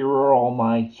process, here are all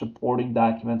my supporting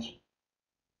documents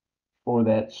for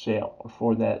that sale or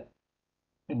for that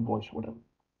invoice, whatever.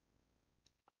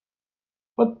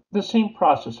 But the same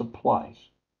process applies.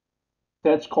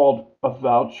 That's called a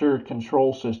voucher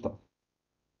control system.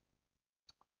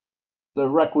 The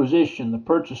requisition, the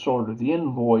purchase order, the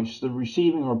invoice, the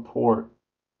receiving report,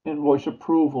 invoice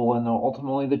approval, and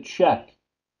ultimately the check.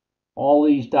 All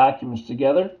these documents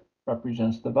together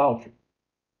represents the voucher.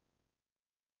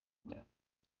 Yeah.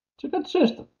 It's a good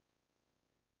system.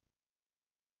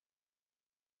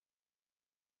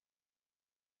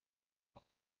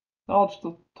 Now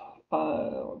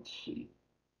let's see.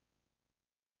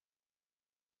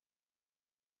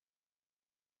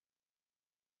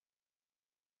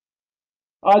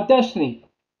 Destiny.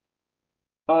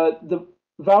 The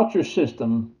voucher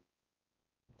system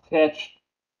attached.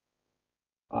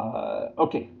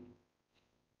 Okay.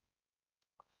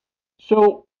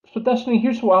 So Destiny,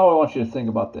 here's how I want you to think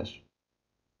about this.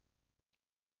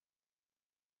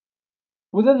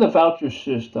 Within the voucher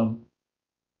system,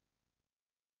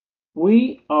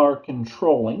 we are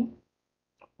controlling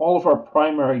all of our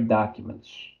primary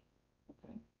documents.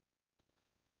 Okay.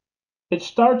 It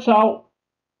starts out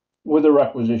with a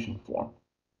requisition form,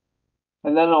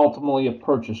 and then ultimately a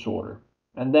purchase order.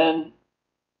 And then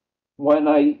when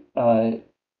I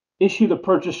issue the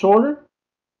purchase order,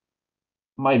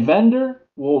 my vendor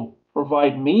will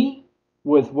provide me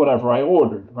with whatever I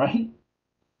ordered, right?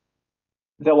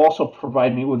 They'll also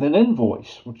provide me with an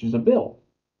invoice, which is a bill.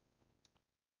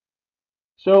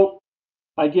 So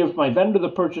I give my vendor the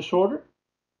purchase order.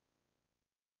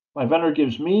 My vendor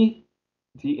gives me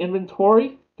the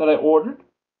inventory that I ordered,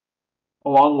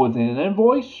 along with an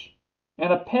invoice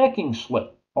and a packing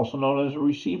slip, also known as a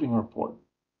receiving report.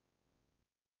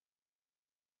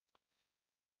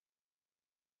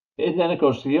 And then it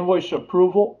goes to the invoice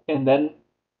approval, and then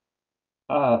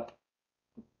accounts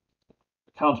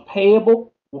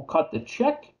payable will cut the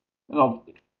check, and I'll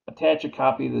attach a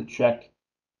copy of the check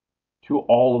to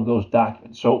all of those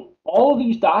documents. So all of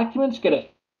these documents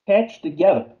get attached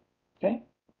together, okay?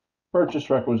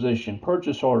 Purchase requisition,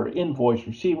 purchase order, invoice,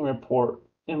 receiving report,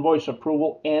 invoice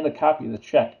approval, and a copy of the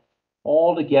check,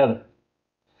 all together.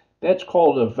 That's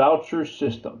called a voucher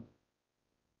system.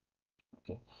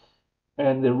 Okay.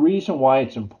 And the reason why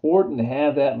it's important to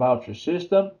have that voucher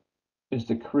system is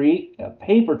to create a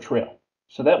paper trail.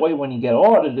 So that way when you get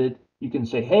audited, you can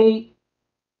say, hey,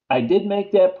 I did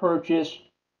make that purchase.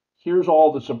 Here's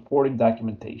all the supporting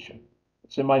documentation.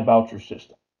 It's in my voucher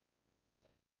system.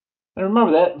 And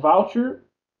remember that voucher,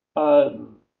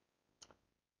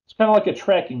 it's kind of like a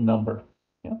tracking number,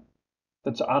 yeah,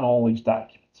 that's on all these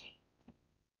documents.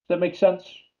 Does that make sense?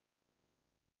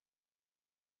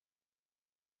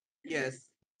 Yes.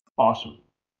 Awesome.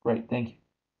 Great. Thank you.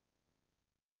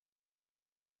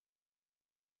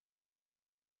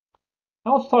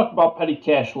 Now let's talk about petty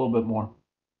cash a little bit more.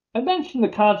 I mentioned the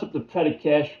concept of petty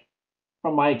cash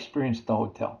from my experience at the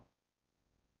hotel.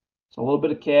 It's a little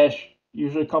bit of cash,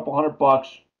 usually a couple $100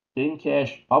 in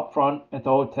cash up front at the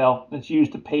hotel. It's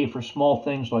used to pay for small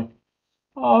things like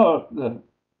the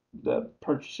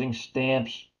purchasing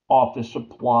stamps, office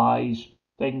supplies,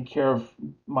 taking care of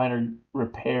minor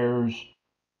repairs.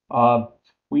 Uh,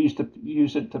 we used to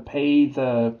use it to pay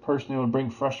the person who would bring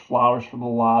fresh flowers from the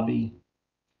lobby,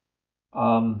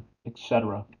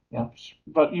 etc. Yeah,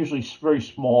 but usually very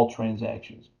small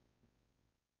transactions.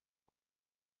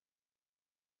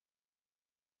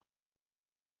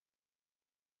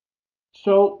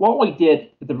 So what we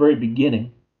did at the very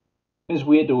beginning is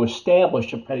we had to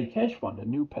establish a petty cash fund, a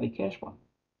new petty cash fund.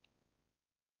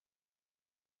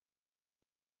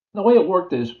 The way it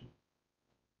worked is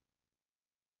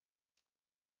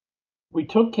we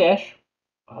took cash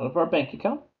out of our bank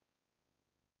account,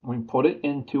 we put it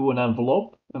into an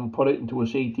envelope, and put it into a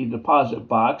safety deposit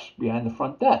box behind the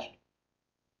front desk.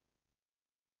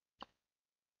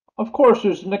 Of course,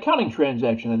 there's an accounting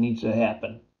transaction that needs to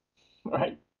happen,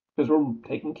 right? Because we're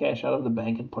taking cash out of the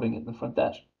bank and putting it in the front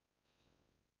desk.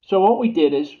 So what we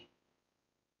did is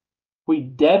we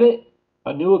debit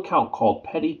a new account called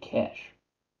petty cash.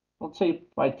 Let's say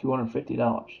by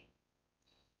 $250.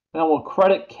 Then we'll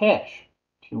credit cash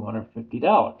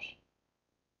 $250.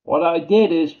 What I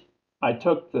did is I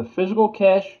took the physical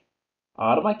cash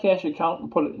out of my cash account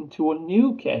and put it into a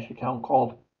new cash account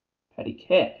called petty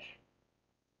cash.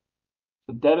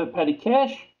 So debit petty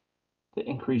cash to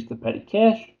increase the petty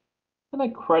cash, and I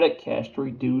credit cash to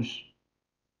reduce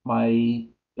my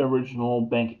original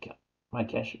bank account, my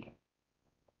cash account.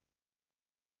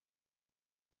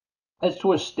 That's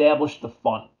to establish the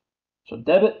fund. So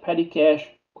debit petty cash,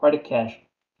 credit cash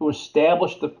to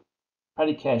establish the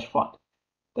petty cash fund.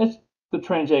 That's the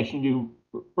transaction you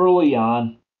do early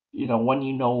on, when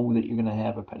you know that you're going to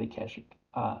have a petty cash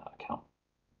account.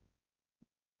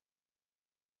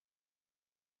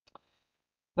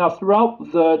 Now,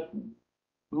 throughout the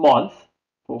month,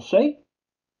 we'll say,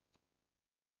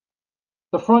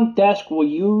 the front desk will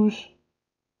use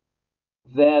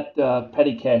that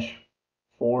petty cash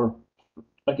for,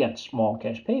 again, small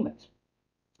cash payments.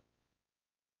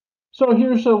 So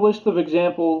here's a list of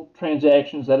example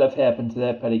transactions that have happened to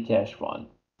that petty cash fund.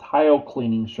 Tile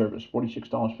cleaning service,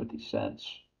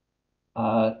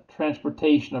 $46.50.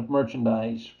 Transportation of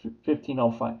merchandise,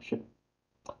 $15.05 shipping.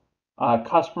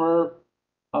 Customer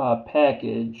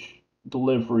package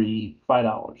delivery,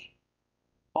 $5.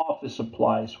 Office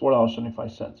supplies,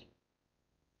 $4.75.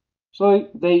 So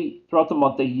they throughout the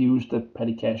month they use the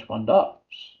petty cash fund up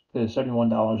to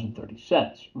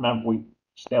 $71.30. Remember, we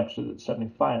established it at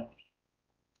 75.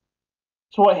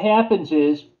 So what happens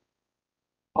is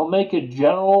I'll make a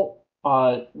general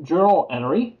journal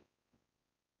entry.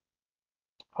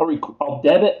 I'll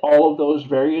debit all of those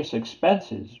various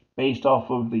expenses based off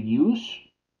of the use,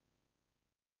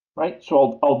 right?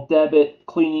 So I'll debit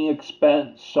cleaning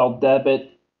expense, I'll debit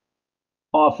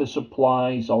office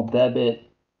supplies, I'll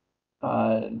debit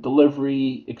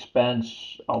delivery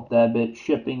expense, I'll debit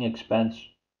shipping expense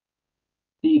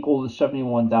equal to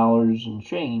 $71 and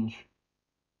change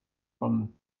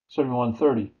from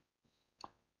 71.30.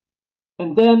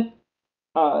 And then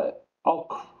uh,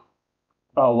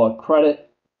 I'll credit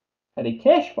petty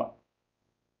cash fund.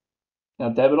 Now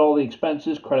debit all the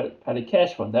expenses, credit petty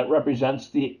cash fund. That represents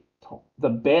the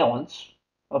balance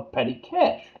of petty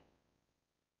cash.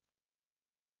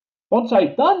 Once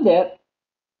I've done that,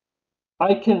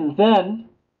 I can then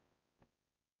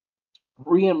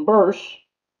reimburse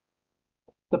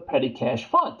the petty cash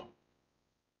fund.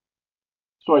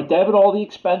 So I debit all the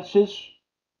expenses,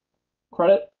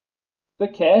 credit the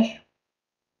cash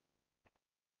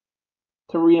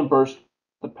to reimburse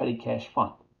the petty cash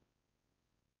fund.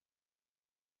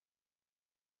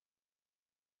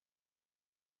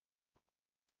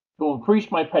 To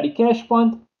increase my petty cash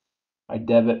fund, I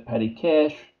debit petty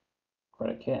cash,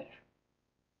 credit cash.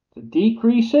 To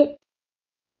decrease it,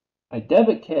 I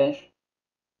debit cash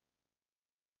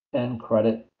and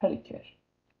credit petty cash.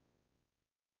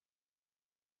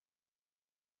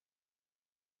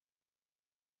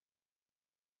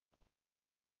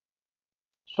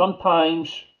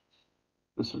 Sometimes,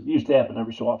 this used to happen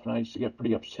every so often, I used to get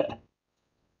pretty upset.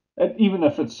 And even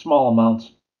if it's small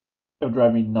amounts, it would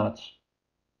drive me nuts.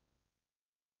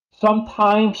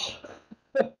 Sometimes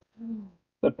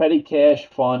the petty cash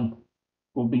fund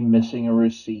will be missing a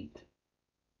receipt.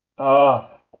 Ah,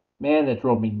 man, that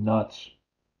drove me nuts.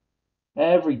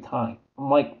 Every time. I'm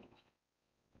like,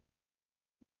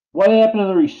 What happened to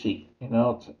the receipt?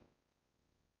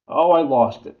 Oh, I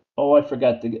lost it. Oh, I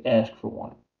forgot to ask for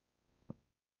one.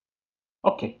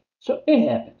 Okay, so it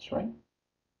happens, right?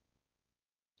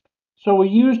 So we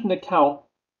used an account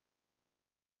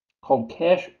called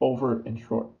cash over and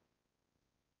short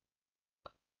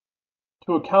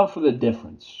to account for the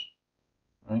difference,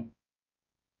 right?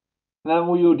 And then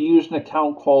we would use an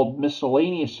account called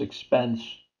miscellaneous expense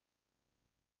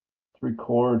to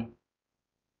record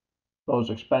those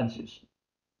expenses.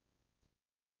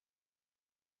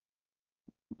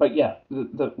 But yeah,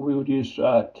 we would use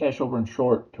cash over and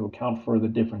short to account for the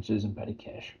differences in petty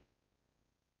cash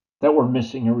that we're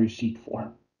missing a receipt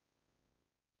for.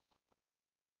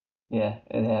 Yeah,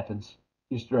 it happens.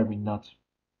 It used to drive me nuts.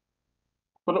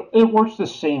 But it works the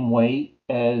same way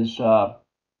as that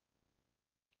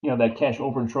cash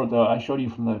over and short that I showed you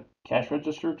from the cash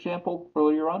register example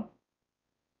earlier on.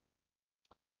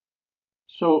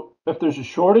 So if there's a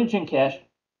shortage in cash,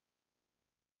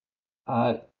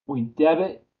 we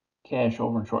debit cash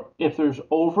over and short. If there's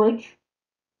overage,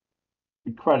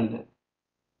 we credit it.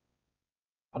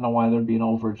 I don't know why there'd be an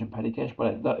overage in petty cash,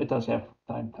 but it does have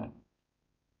time.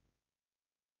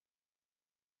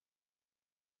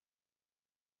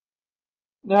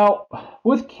 Now,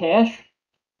 with cash,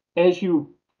 as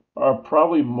you are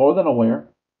probably more than aware,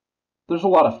 there's a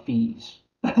lot of fees.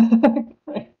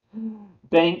 Right?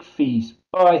 Bank fees.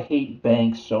 Oh, I hate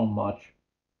banks so much.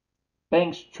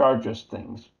 Banks charge us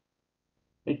things.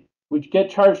 We get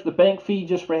charged the bank fee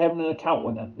just for having an account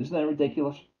with them. Isn't that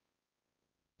ridiculous?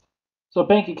 So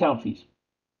bank account fees.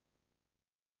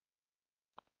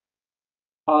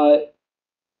 Uh,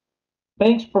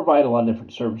 Banks provide a lot of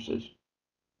different services.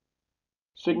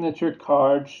 Signature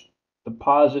cards,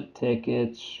 deposit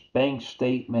tickets, bank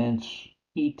statements,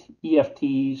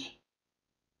 EFTs,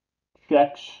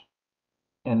 checks,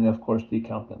 and of course the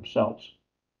account themselves.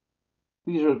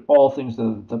 These are all things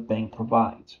that the bank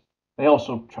provides. They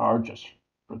also charge us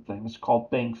for things called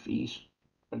bank fees.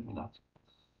 Nuts.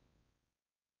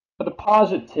 A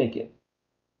deposit ticket.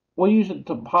 We use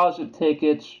deposit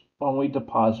tickets when we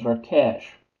deposit our cash,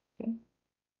 okay,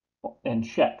 and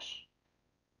checks.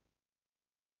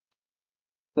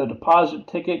 The deposit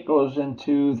ticket goes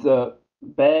into the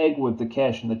bag with the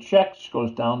cash and the checks,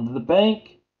 goes down to the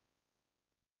bank,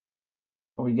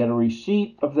 and we get a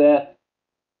receipt of that,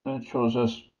 and it shows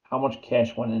us how much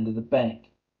cash went into the bank.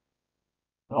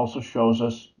 It also shows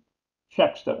us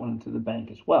checks that went into the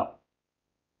bank as well.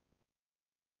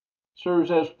 Serves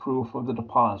as proof of the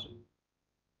deposit.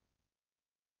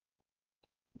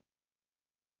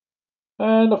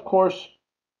 And of course,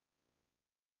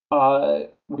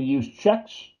 we use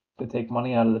checks to take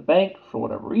money out of the bank for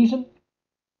whatever reason.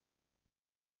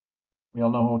 We all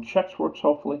know how checks works,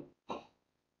 hopefully.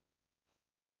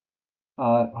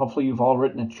 Hopefully you've all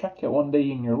written a check at one day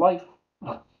in your life.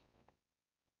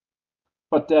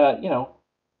 But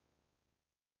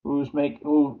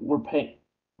who we're paying,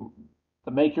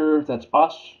 the maker, that's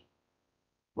us.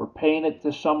 We're paying it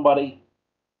to somebody.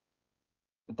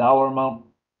 The dollar amount,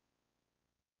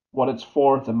 what it's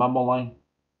for, the memo line,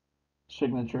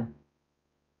 signature.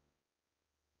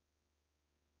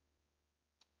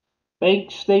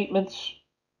 Bank statements.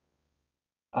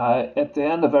 At the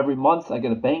end of every month, I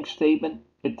get a bank statement.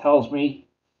 It tells me,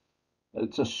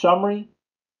 it's a summary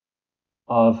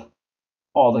of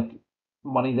all the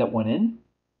money that went in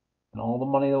and all the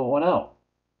money that went out.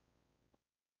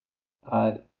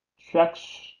 Checks,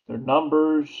 their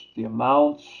numbers, the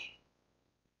amounts,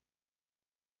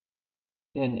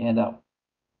 in and out,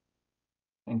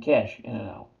 and cash in and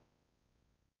out.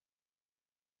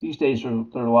 These days, there's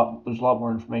a lot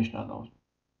more information on those.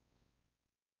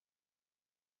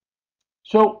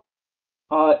 So,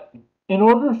 in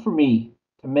order for me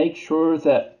to make sure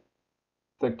that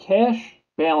the cash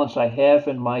balance I have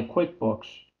in my QuickBooks,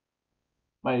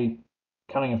 my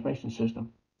accounting information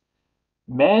system,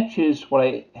 matches what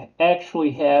I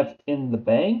actually have in the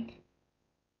bank,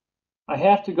 I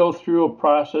have to go through a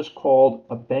process called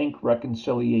a bank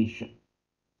reconciliation.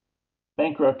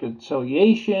 Bank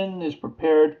reconciliation is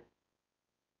prepared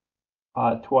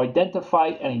to identify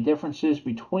any differences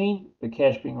between the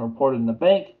cash being reported in the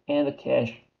bank and the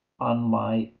cash on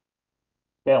my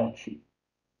balance sheet.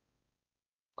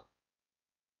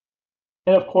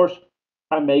 And of course,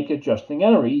 I make adjusting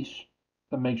entries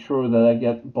to make sure that I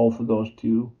get both of those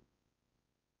to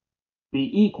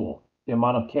be equal. The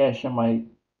amount of cash in my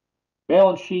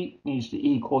balance sheet needs to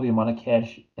equal the amount of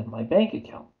cash in my bank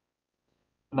account.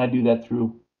 And I do that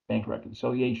through bank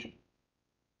reconciliation.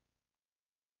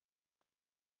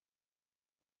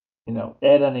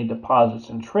 Add any deposits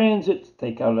in transit,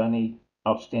 take out any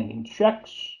outstanding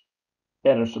checks,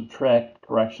 add or subtract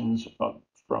corrections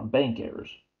from bank errors.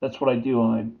 That's what I do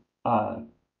on my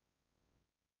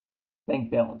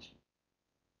bank balance.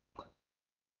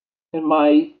 In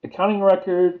my accounting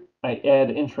record, I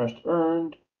add interest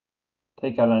earned,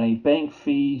 take out any bank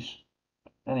fees,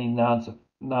 any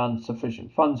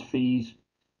non-sufficient funds fees.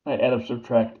 I add or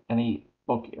subtract any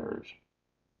book errors.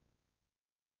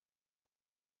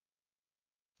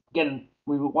 Again,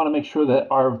 we want to make sure that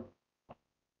our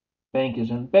bank is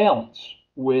in balance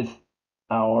with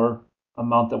our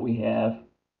amount that we have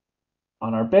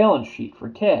on our balance sheet for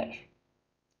cash.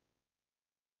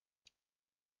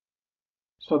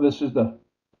 So this is the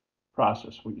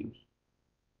process we use.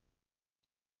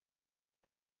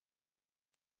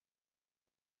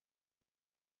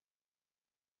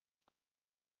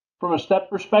 From a step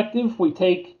perspective, we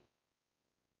take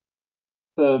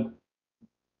the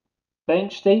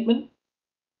bank statement.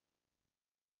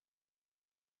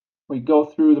 We go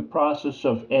through the process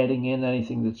of adding in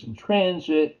anything that's in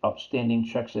transit, outstanding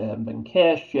checks that haven't been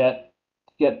cashed yet,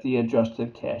 to get the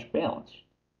adjusted cash balance.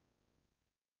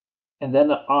 And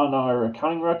then on our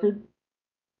accounting record,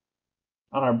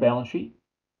 on our balance sheet,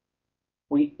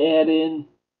 we add in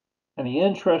any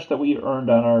interest that we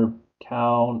earned on our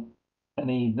account,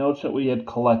 any notes that we had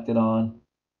collected on.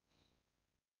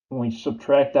 When we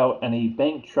subtract out any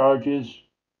bank charges,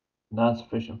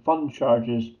 non-sufficient fund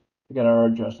charges, to get our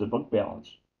adjusted book balance.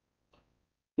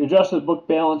 The adjusted book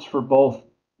balance for both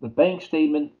the bank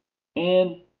statement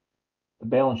and the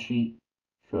balance sheet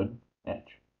should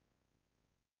match.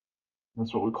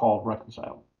 That's what we call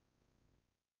reconcile.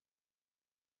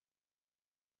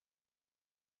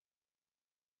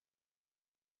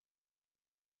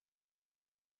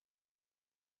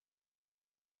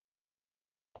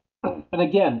 And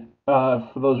again,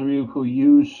 for those of you who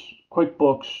use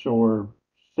QuickBooks or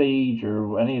Sage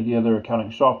or any of the other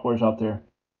accounting softwares out there,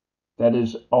 that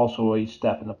is also a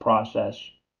step in the process,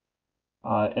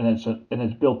 and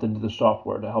it's built into the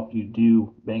software to help you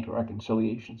do bank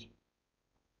reconciliations.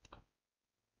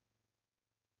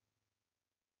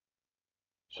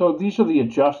 So these are the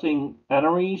adjusting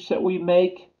entries that we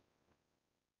make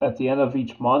at the end of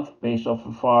each month based off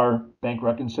of our bank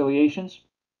reconciliations.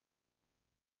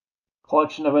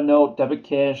 Collection of a note, debit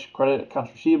cash, credit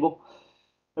accounts receivable.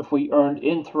 If we earned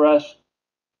interest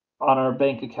on our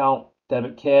bank account,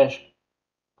 debit cash,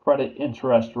 credit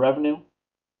interest revenue.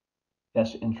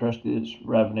 Yes, interest is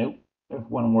revenue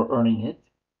when we're earning it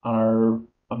on our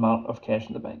amount of cash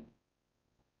in the bank.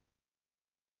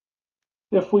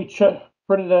 If we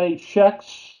printed any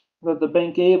checks that the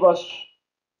bank gave us,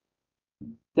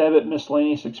 debit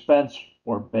miscellaneous expense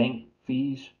or bank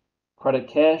fees, credit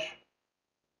cash.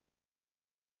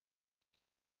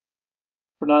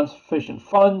 For non-sufficient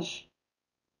funds,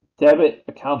 debit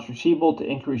accounts receivable to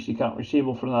increase the account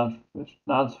receivable for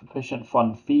non-sufficient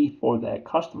fund fee for that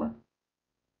customer.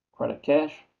 Credit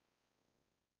cash.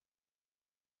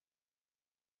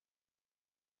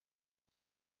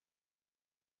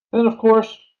 And then, of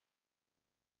course,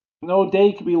 no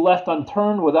day can be left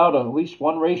unturned without at least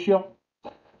one ratio.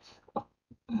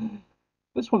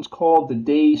 This one's called the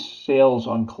days sales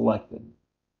uncollected.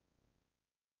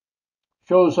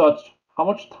 Shows us how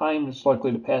much time is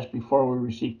likely to pass before we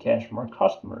receive cash from our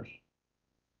customers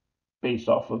based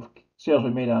off of sales we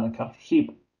made on accounts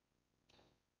receivable.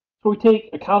 So we take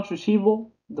accounts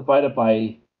receivable divided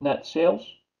by net sales,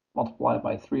 multiplied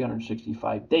by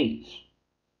 365 days.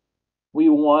 We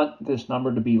want this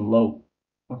number to be low,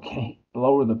 okay? The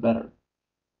lower the better.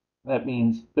 That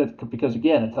means that because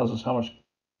again, it tells us how much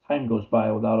time goes by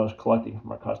without us collecting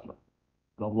from our customer.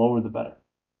 The lower the better.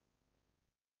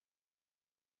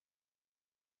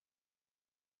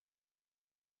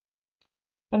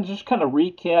 And just kind of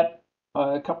recap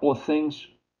a couple of things.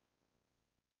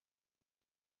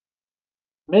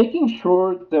 Making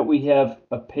sure that we have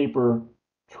a paper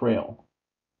trail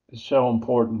is so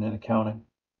important in accounting.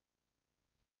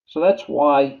 So that's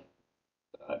why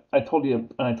I told you,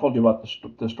 and I told you about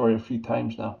the story a few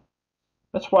times now.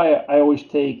 That's why I always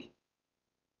take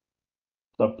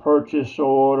the purchase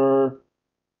order,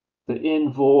 the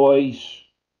invoice,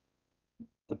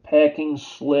 the packing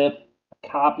slip, a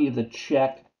copy of the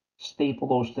check, staple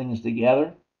those things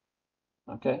together.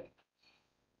 Okay?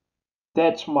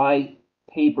 That's my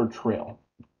paper trail.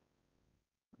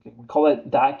 Okay, we call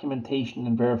that documentation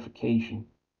and verification.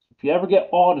 If you ever get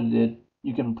audited,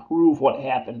 you can prove what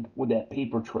happened with that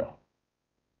paper trail.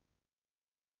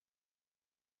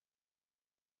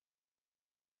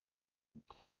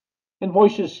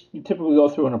 Invoices, you typically go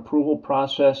through an approval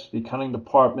process. The accounting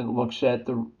department looks at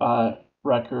the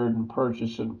record and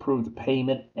purchase and approve the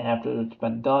payment after it's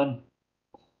been done.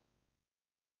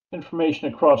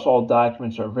 Information across all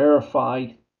documents are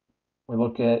verified. We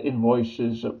look at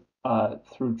invoices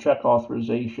through check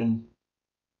authorization,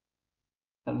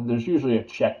 and there's usually a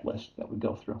checklist that we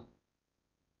go through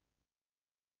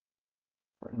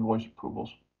for invoice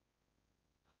approvals.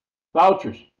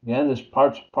 Vouchers. Again, this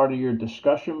part's part of your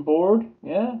discussion board,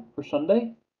 for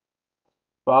Sunday.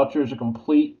 Vouchers are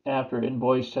complete after the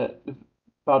invoice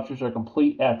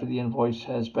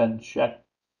has been checked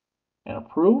and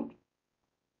approved.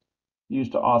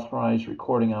 Used to authorize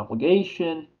recording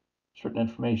obligation. Certain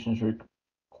information is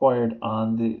required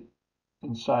on the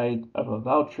inside of a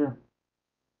voucher.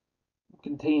 It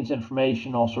contains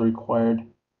information also required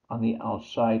on the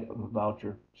outside of a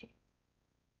voucher.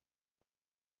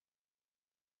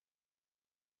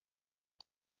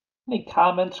 Any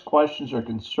comments, questions, or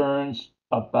concerns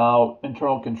about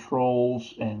internal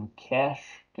controls and cash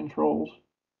controls?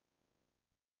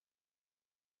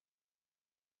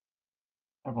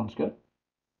 Everyone's good?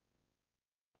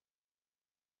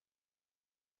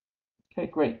 Okay,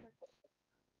 great.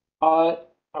 I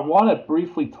want to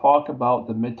briefly talk about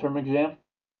the midterm exam.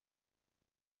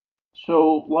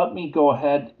 So let me go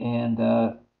ahead and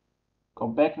go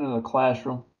back into the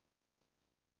classroom,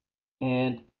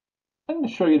 and I'm going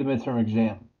to show you the midterm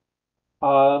exam.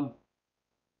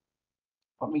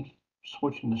 Let me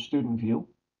switch into student view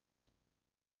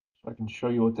so I can show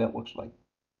you what that looks like.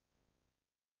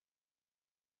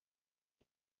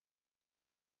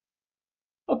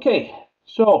 Okay,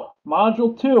 so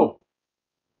Module 2,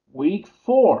 Week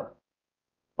 4.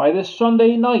 By this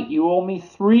Sunday night, you owe me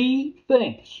 3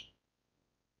 things.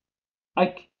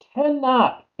 I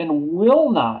cannot and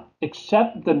will not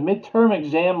accept the midterm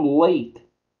exam late.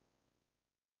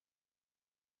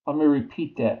 Let me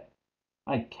repeat that.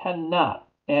 I cannot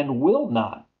and will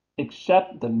not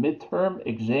accept the midterm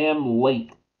exam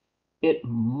late. It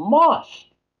must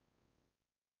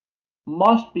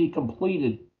be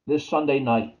completed this Sunday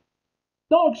night.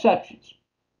 No exceptions.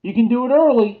 You can do it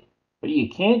early, but you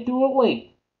can't do it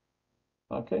late.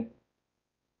 Okay?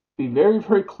 Be very,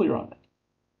 very clear on that.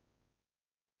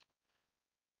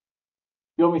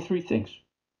 You owe me 3 things.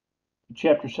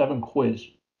 Chapter 7 quiz,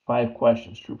 5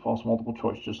 questions, true, false, multiple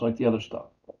choice, just like the other stuff,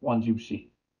 ones you see.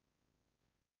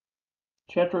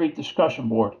 Chapter 8 discussion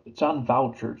board, it's on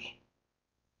vouchers.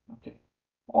 Okay.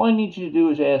 All I need you to do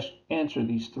is answer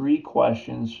these 3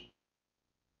 questions.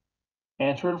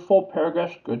 Answer in full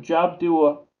paragraphs. Good job,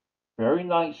 Dua. Very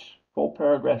nice. Full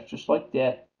paragraphs, just like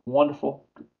that. Wonderful.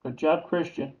 Good job,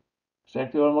 Christian.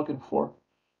 Exactly what I'm looking for.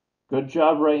 Good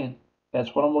job, Rayan.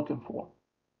 That's what I'm looking for.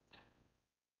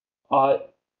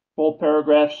 Full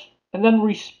paragraphs, and then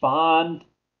respond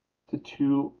to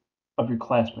 2 of your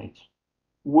classmates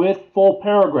with full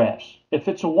paragraphs. If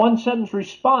it's a 1-sentence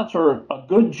response or a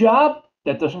good job,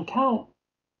 that doesn't count.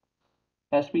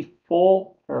 It has to be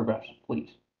full paragraphs, please.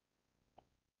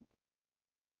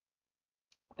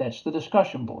 That's the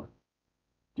discussion board.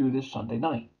 Do this Sunday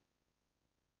night.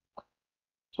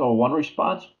 So 1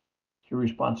 response, 2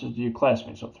 responses to your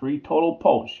classmates. So 3 total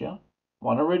posts,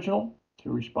 1 original,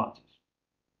 2 responses.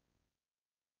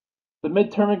 The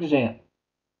midterm exam.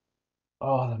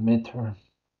 Oh, the midterm.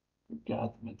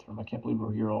 God, the midterm. I can't believe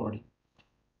we're here already.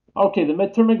 Okay, the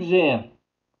midterm exam.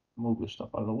 Move this stuff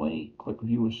out of the way. Click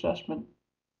View Assessment.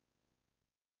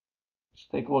 Let's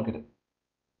take a look at it.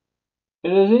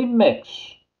 It is a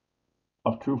mix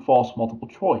of true, false, multiple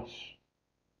choice.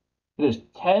 It is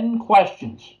 10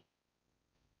 questions.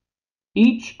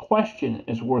 Each question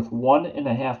is worth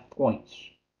 1.5 points.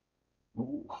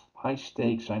 Ooh, high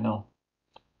stakes, I know.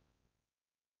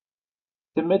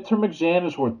 The midterm exam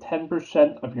is worth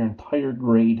 10% of your entire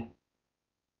grade.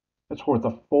 It's worth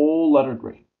a full letter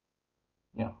grade.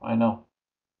 Yeah, I know.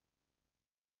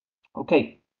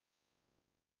 Okay,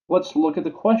 let's look at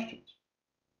the questions.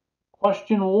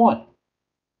 Question 1.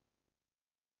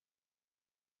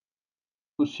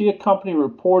 Lucia Company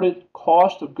reported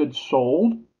cost of goods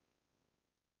sold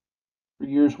for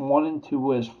years 1 and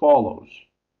 2 as follows.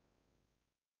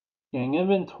 Gang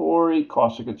inventory,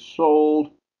 cost of goods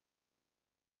sold,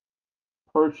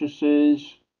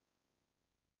 purchases,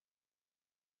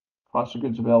 cost of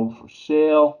goods available for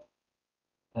sale,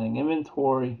 gang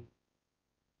inventory,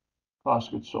 cost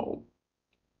of goods sold.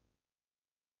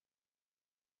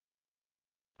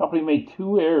 Company made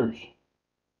 2 errors.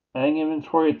 Gang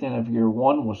inventory at the end of year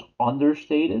 1 was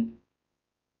understated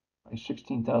by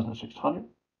 16,600,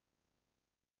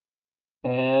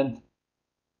 and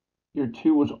year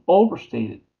 2 was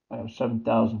overstated by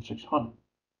 7,600.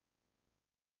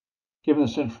 Given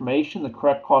this information, the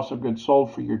correct cost of goods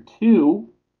sold for year 2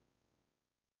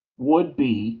 would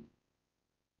be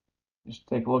Just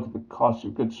take a look at the cost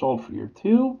of goods sold for year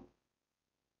 2.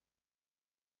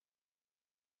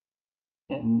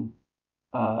 And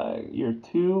year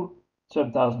 2,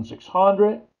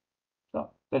 7,600. So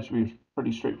that should be a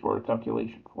pretty straightforward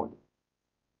calculation for you.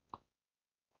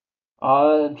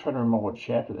 I'm trying to remember what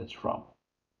chapter that's from.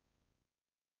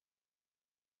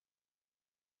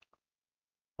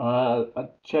 A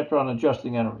chapter on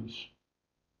adjusting entries.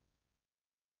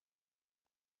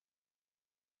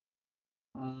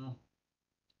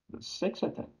 It's 6, I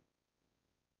think.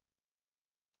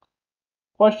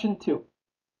 Question 2.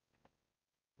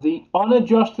 The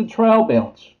unadjusted trial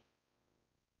balance.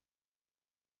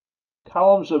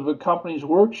 Columns of a company's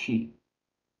worksheet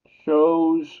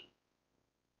shows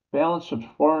balance of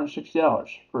 $460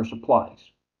 for supplies.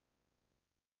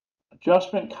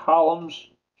 Adjustment columns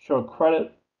show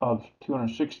credit of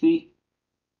 $260.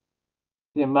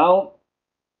 The amount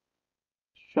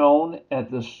shown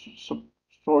at the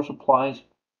store supplies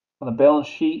on the balance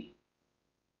sheet,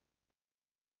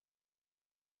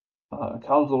 columns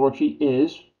of the worksheet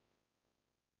is.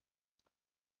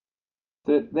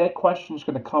 That question is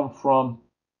going to come from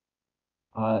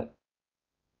what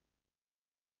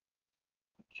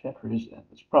chapter is that?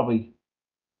 It's going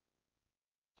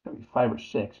to be 5 or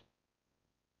 6.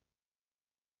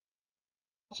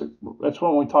 So that's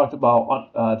when we talked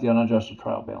about the unadjusted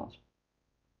trial balance.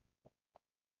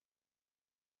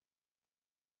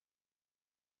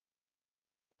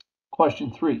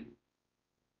 Question 3.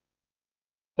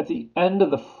 At the end of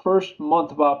the first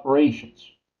month of operations,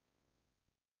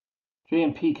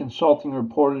 J&P Consulting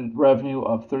reported revenue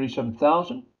of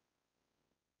 $37,000.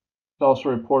 It also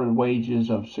reported wages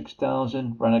of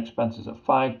 $6,000, rent expenses of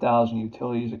 $5,000,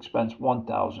 utilities expense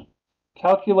 $1,000.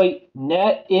 Calculate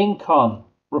net income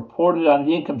reported on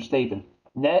the income statement.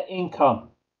 Net income.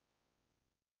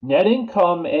 Net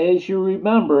income, as you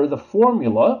remember, the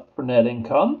formula for net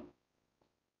income,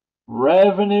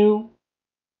 revenue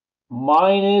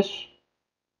minus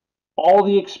all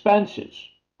the expenses.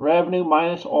 Revenue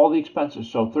minus all the expenses.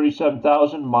 So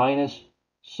 37,000 minus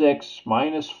 6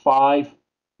 minus 5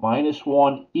 minus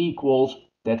 1 equals,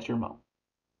 that's your amount.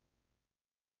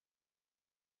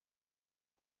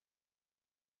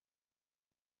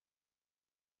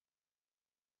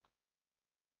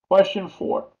 Question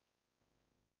 4.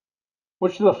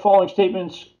 Which of the following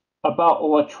statements about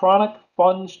electronic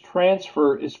funds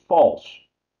transfer is false?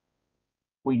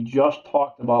 We just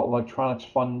talked about electronic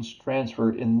funds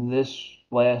transfer in this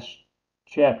last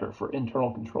chapter for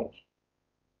internal controls.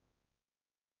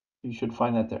 You should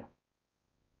find that there.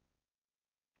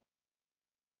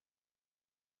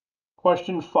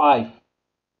 Question 5,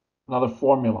 another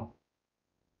formula.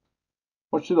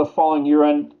 Which of the following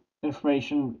year-end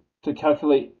information to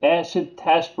calculate acid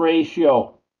test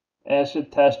ratio?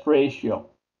 Acid test ratio.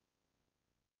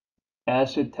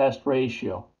 Acid test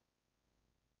ratio.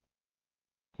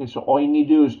 Okay, so all you need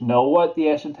to do is know what the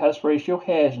acid test ratio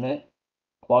has in it,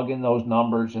 plug in those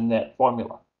numbers in that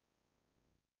formula.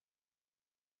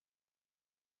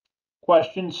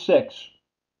 Question 6.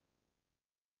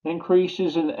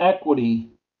 Increases in equity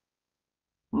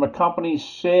from a company's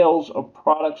sales of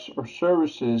products or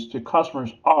services to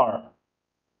customers are.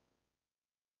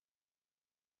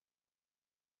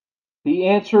 The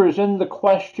answer is in the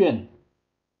question.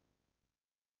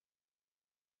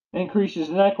 Increases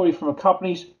in equity from a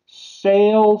company's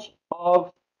sales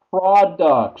of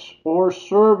products or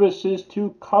services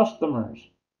to customers.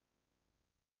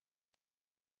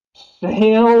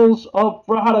 Sales of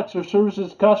products or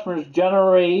services to customers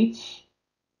generates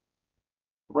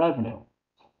revenue.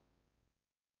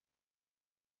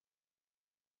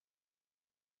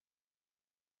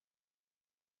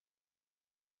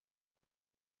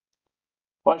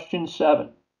 Question 7.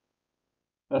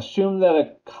 Assume that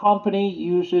a company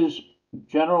uses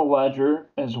general ledger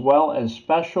as well as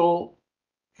special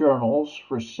journals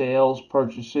for sales,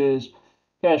 purchases,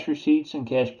 cash receipts, and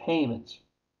cash payments.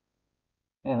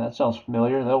 And that sounds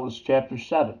familiar. That was chapter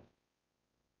 7.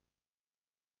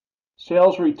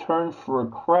 Sales return for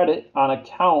a credit on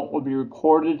account will be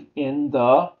recorded in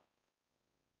the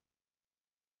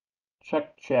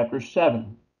chapter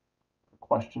 7.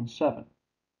 Question 7.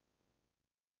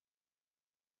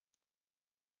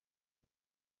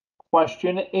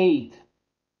 Question 8.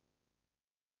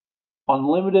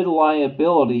 Unlimited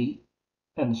liability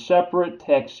and separate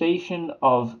taxation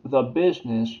of the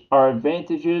business are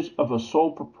advantages of a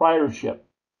sole proprietorship.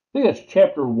 I think that's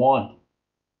chapter 1.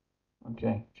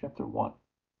 Okay, chapter 1.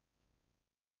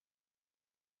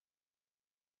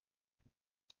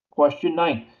 Question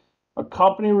 9. A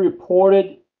company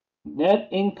reported net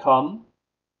income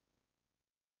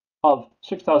of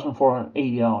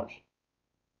 $6,480.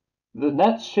 The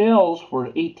net sales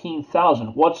were 18,000.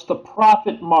 What's the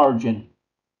profit margin?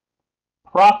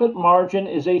 Profit margin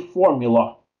is a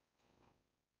formula.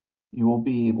 You will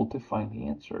be able to find the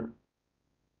answer.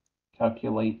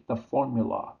 Calculate the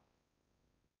formula.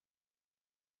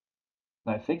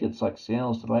 I think it's like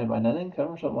sales divided by net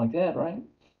income or something like that, right?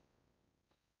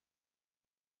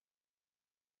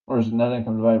 Or is it net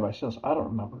income divided by sales? I don't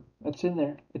remember. It's in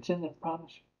there. It's in there,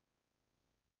 promise.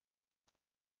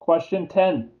 Question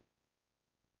 10.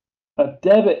 A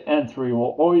debit entry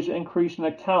will always increase an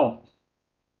account.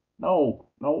 No,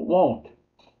 it won't.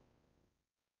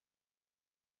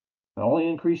 It only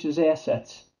increases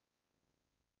assets,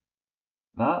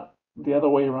 not the other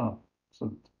way around.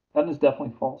 So that is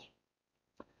definitely false.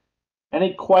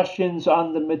 Any questions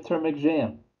on the midterm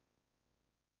exam?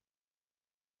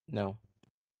 No.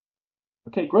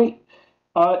 Okay, great.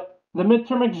 The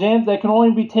midterm exam, they can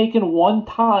only be taken one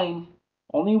time,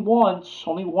 only once,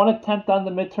 only one attempt on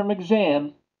the midterm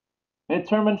exam.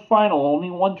 Midterm and final, only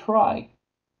one try.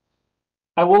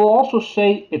 I will also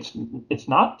say it's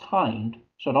not timed,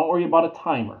 so don't worry about a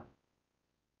timer.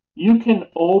 You can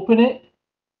open it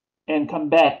and come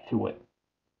back to it.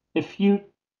 If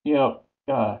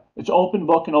it's open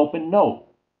book and open note.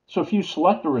 So if you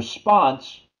select a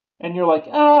response and you're like,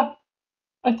 I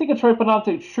think it's right, but not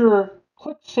sure,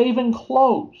 click save and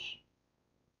close.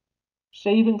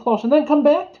 Save and close, and then come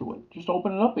back to it. Just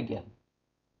open it up again.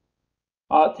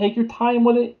 Take your time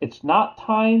with it. It's not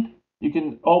timed. You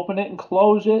can open it and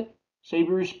close it. Save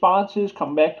your responses.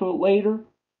 Come back to it later.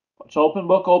 It's open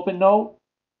book, open note.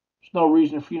 There's no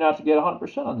reason for you not to get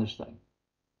 100% on this thing.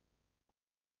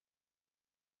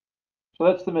 So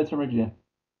that's the midterm exam.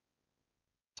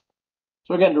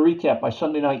 So again, to recap, by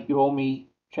Sunday night, you owe me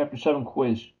Chapter 7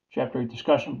 quiz, Chapter 8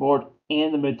 discussion board,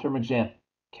 and the midterm exam.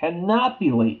 Cannot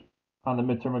be late on the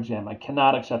midterm exam. I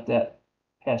cannot accept that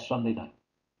past Sunday night.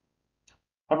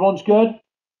 Everyone's good?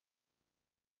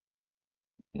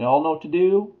 You all know what to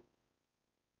do?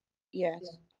 Yes.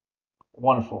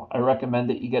 Wonderful. I recommend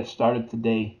that you get started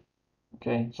today.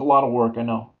 Okay? It's a lot of work, I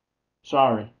know.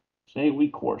 Sorry. It's an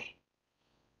 8-week course.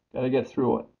 Got to get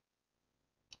through it.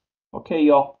 Okay,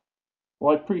 y'all.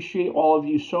 Well, I appreciate all of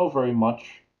you so very much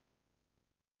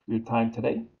for your time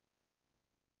today.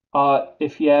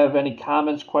 If you have any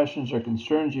comments, questions, or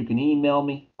concerns, you can email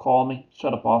me, call me,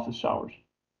 set up office hours.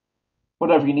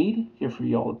 Whatever you need, here for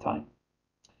you all the time.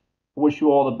 I wish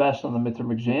you all the best on the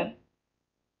midterm exam.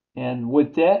 And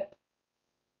with that,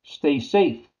 stay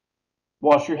safe.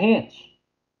 Wash your hands.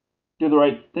 Do the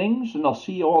right things, and I'll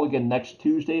see you all again next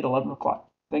Tuesday at 11 o'clock.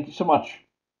 Thank you so much.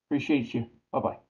 Appreciate you. Bye-bye.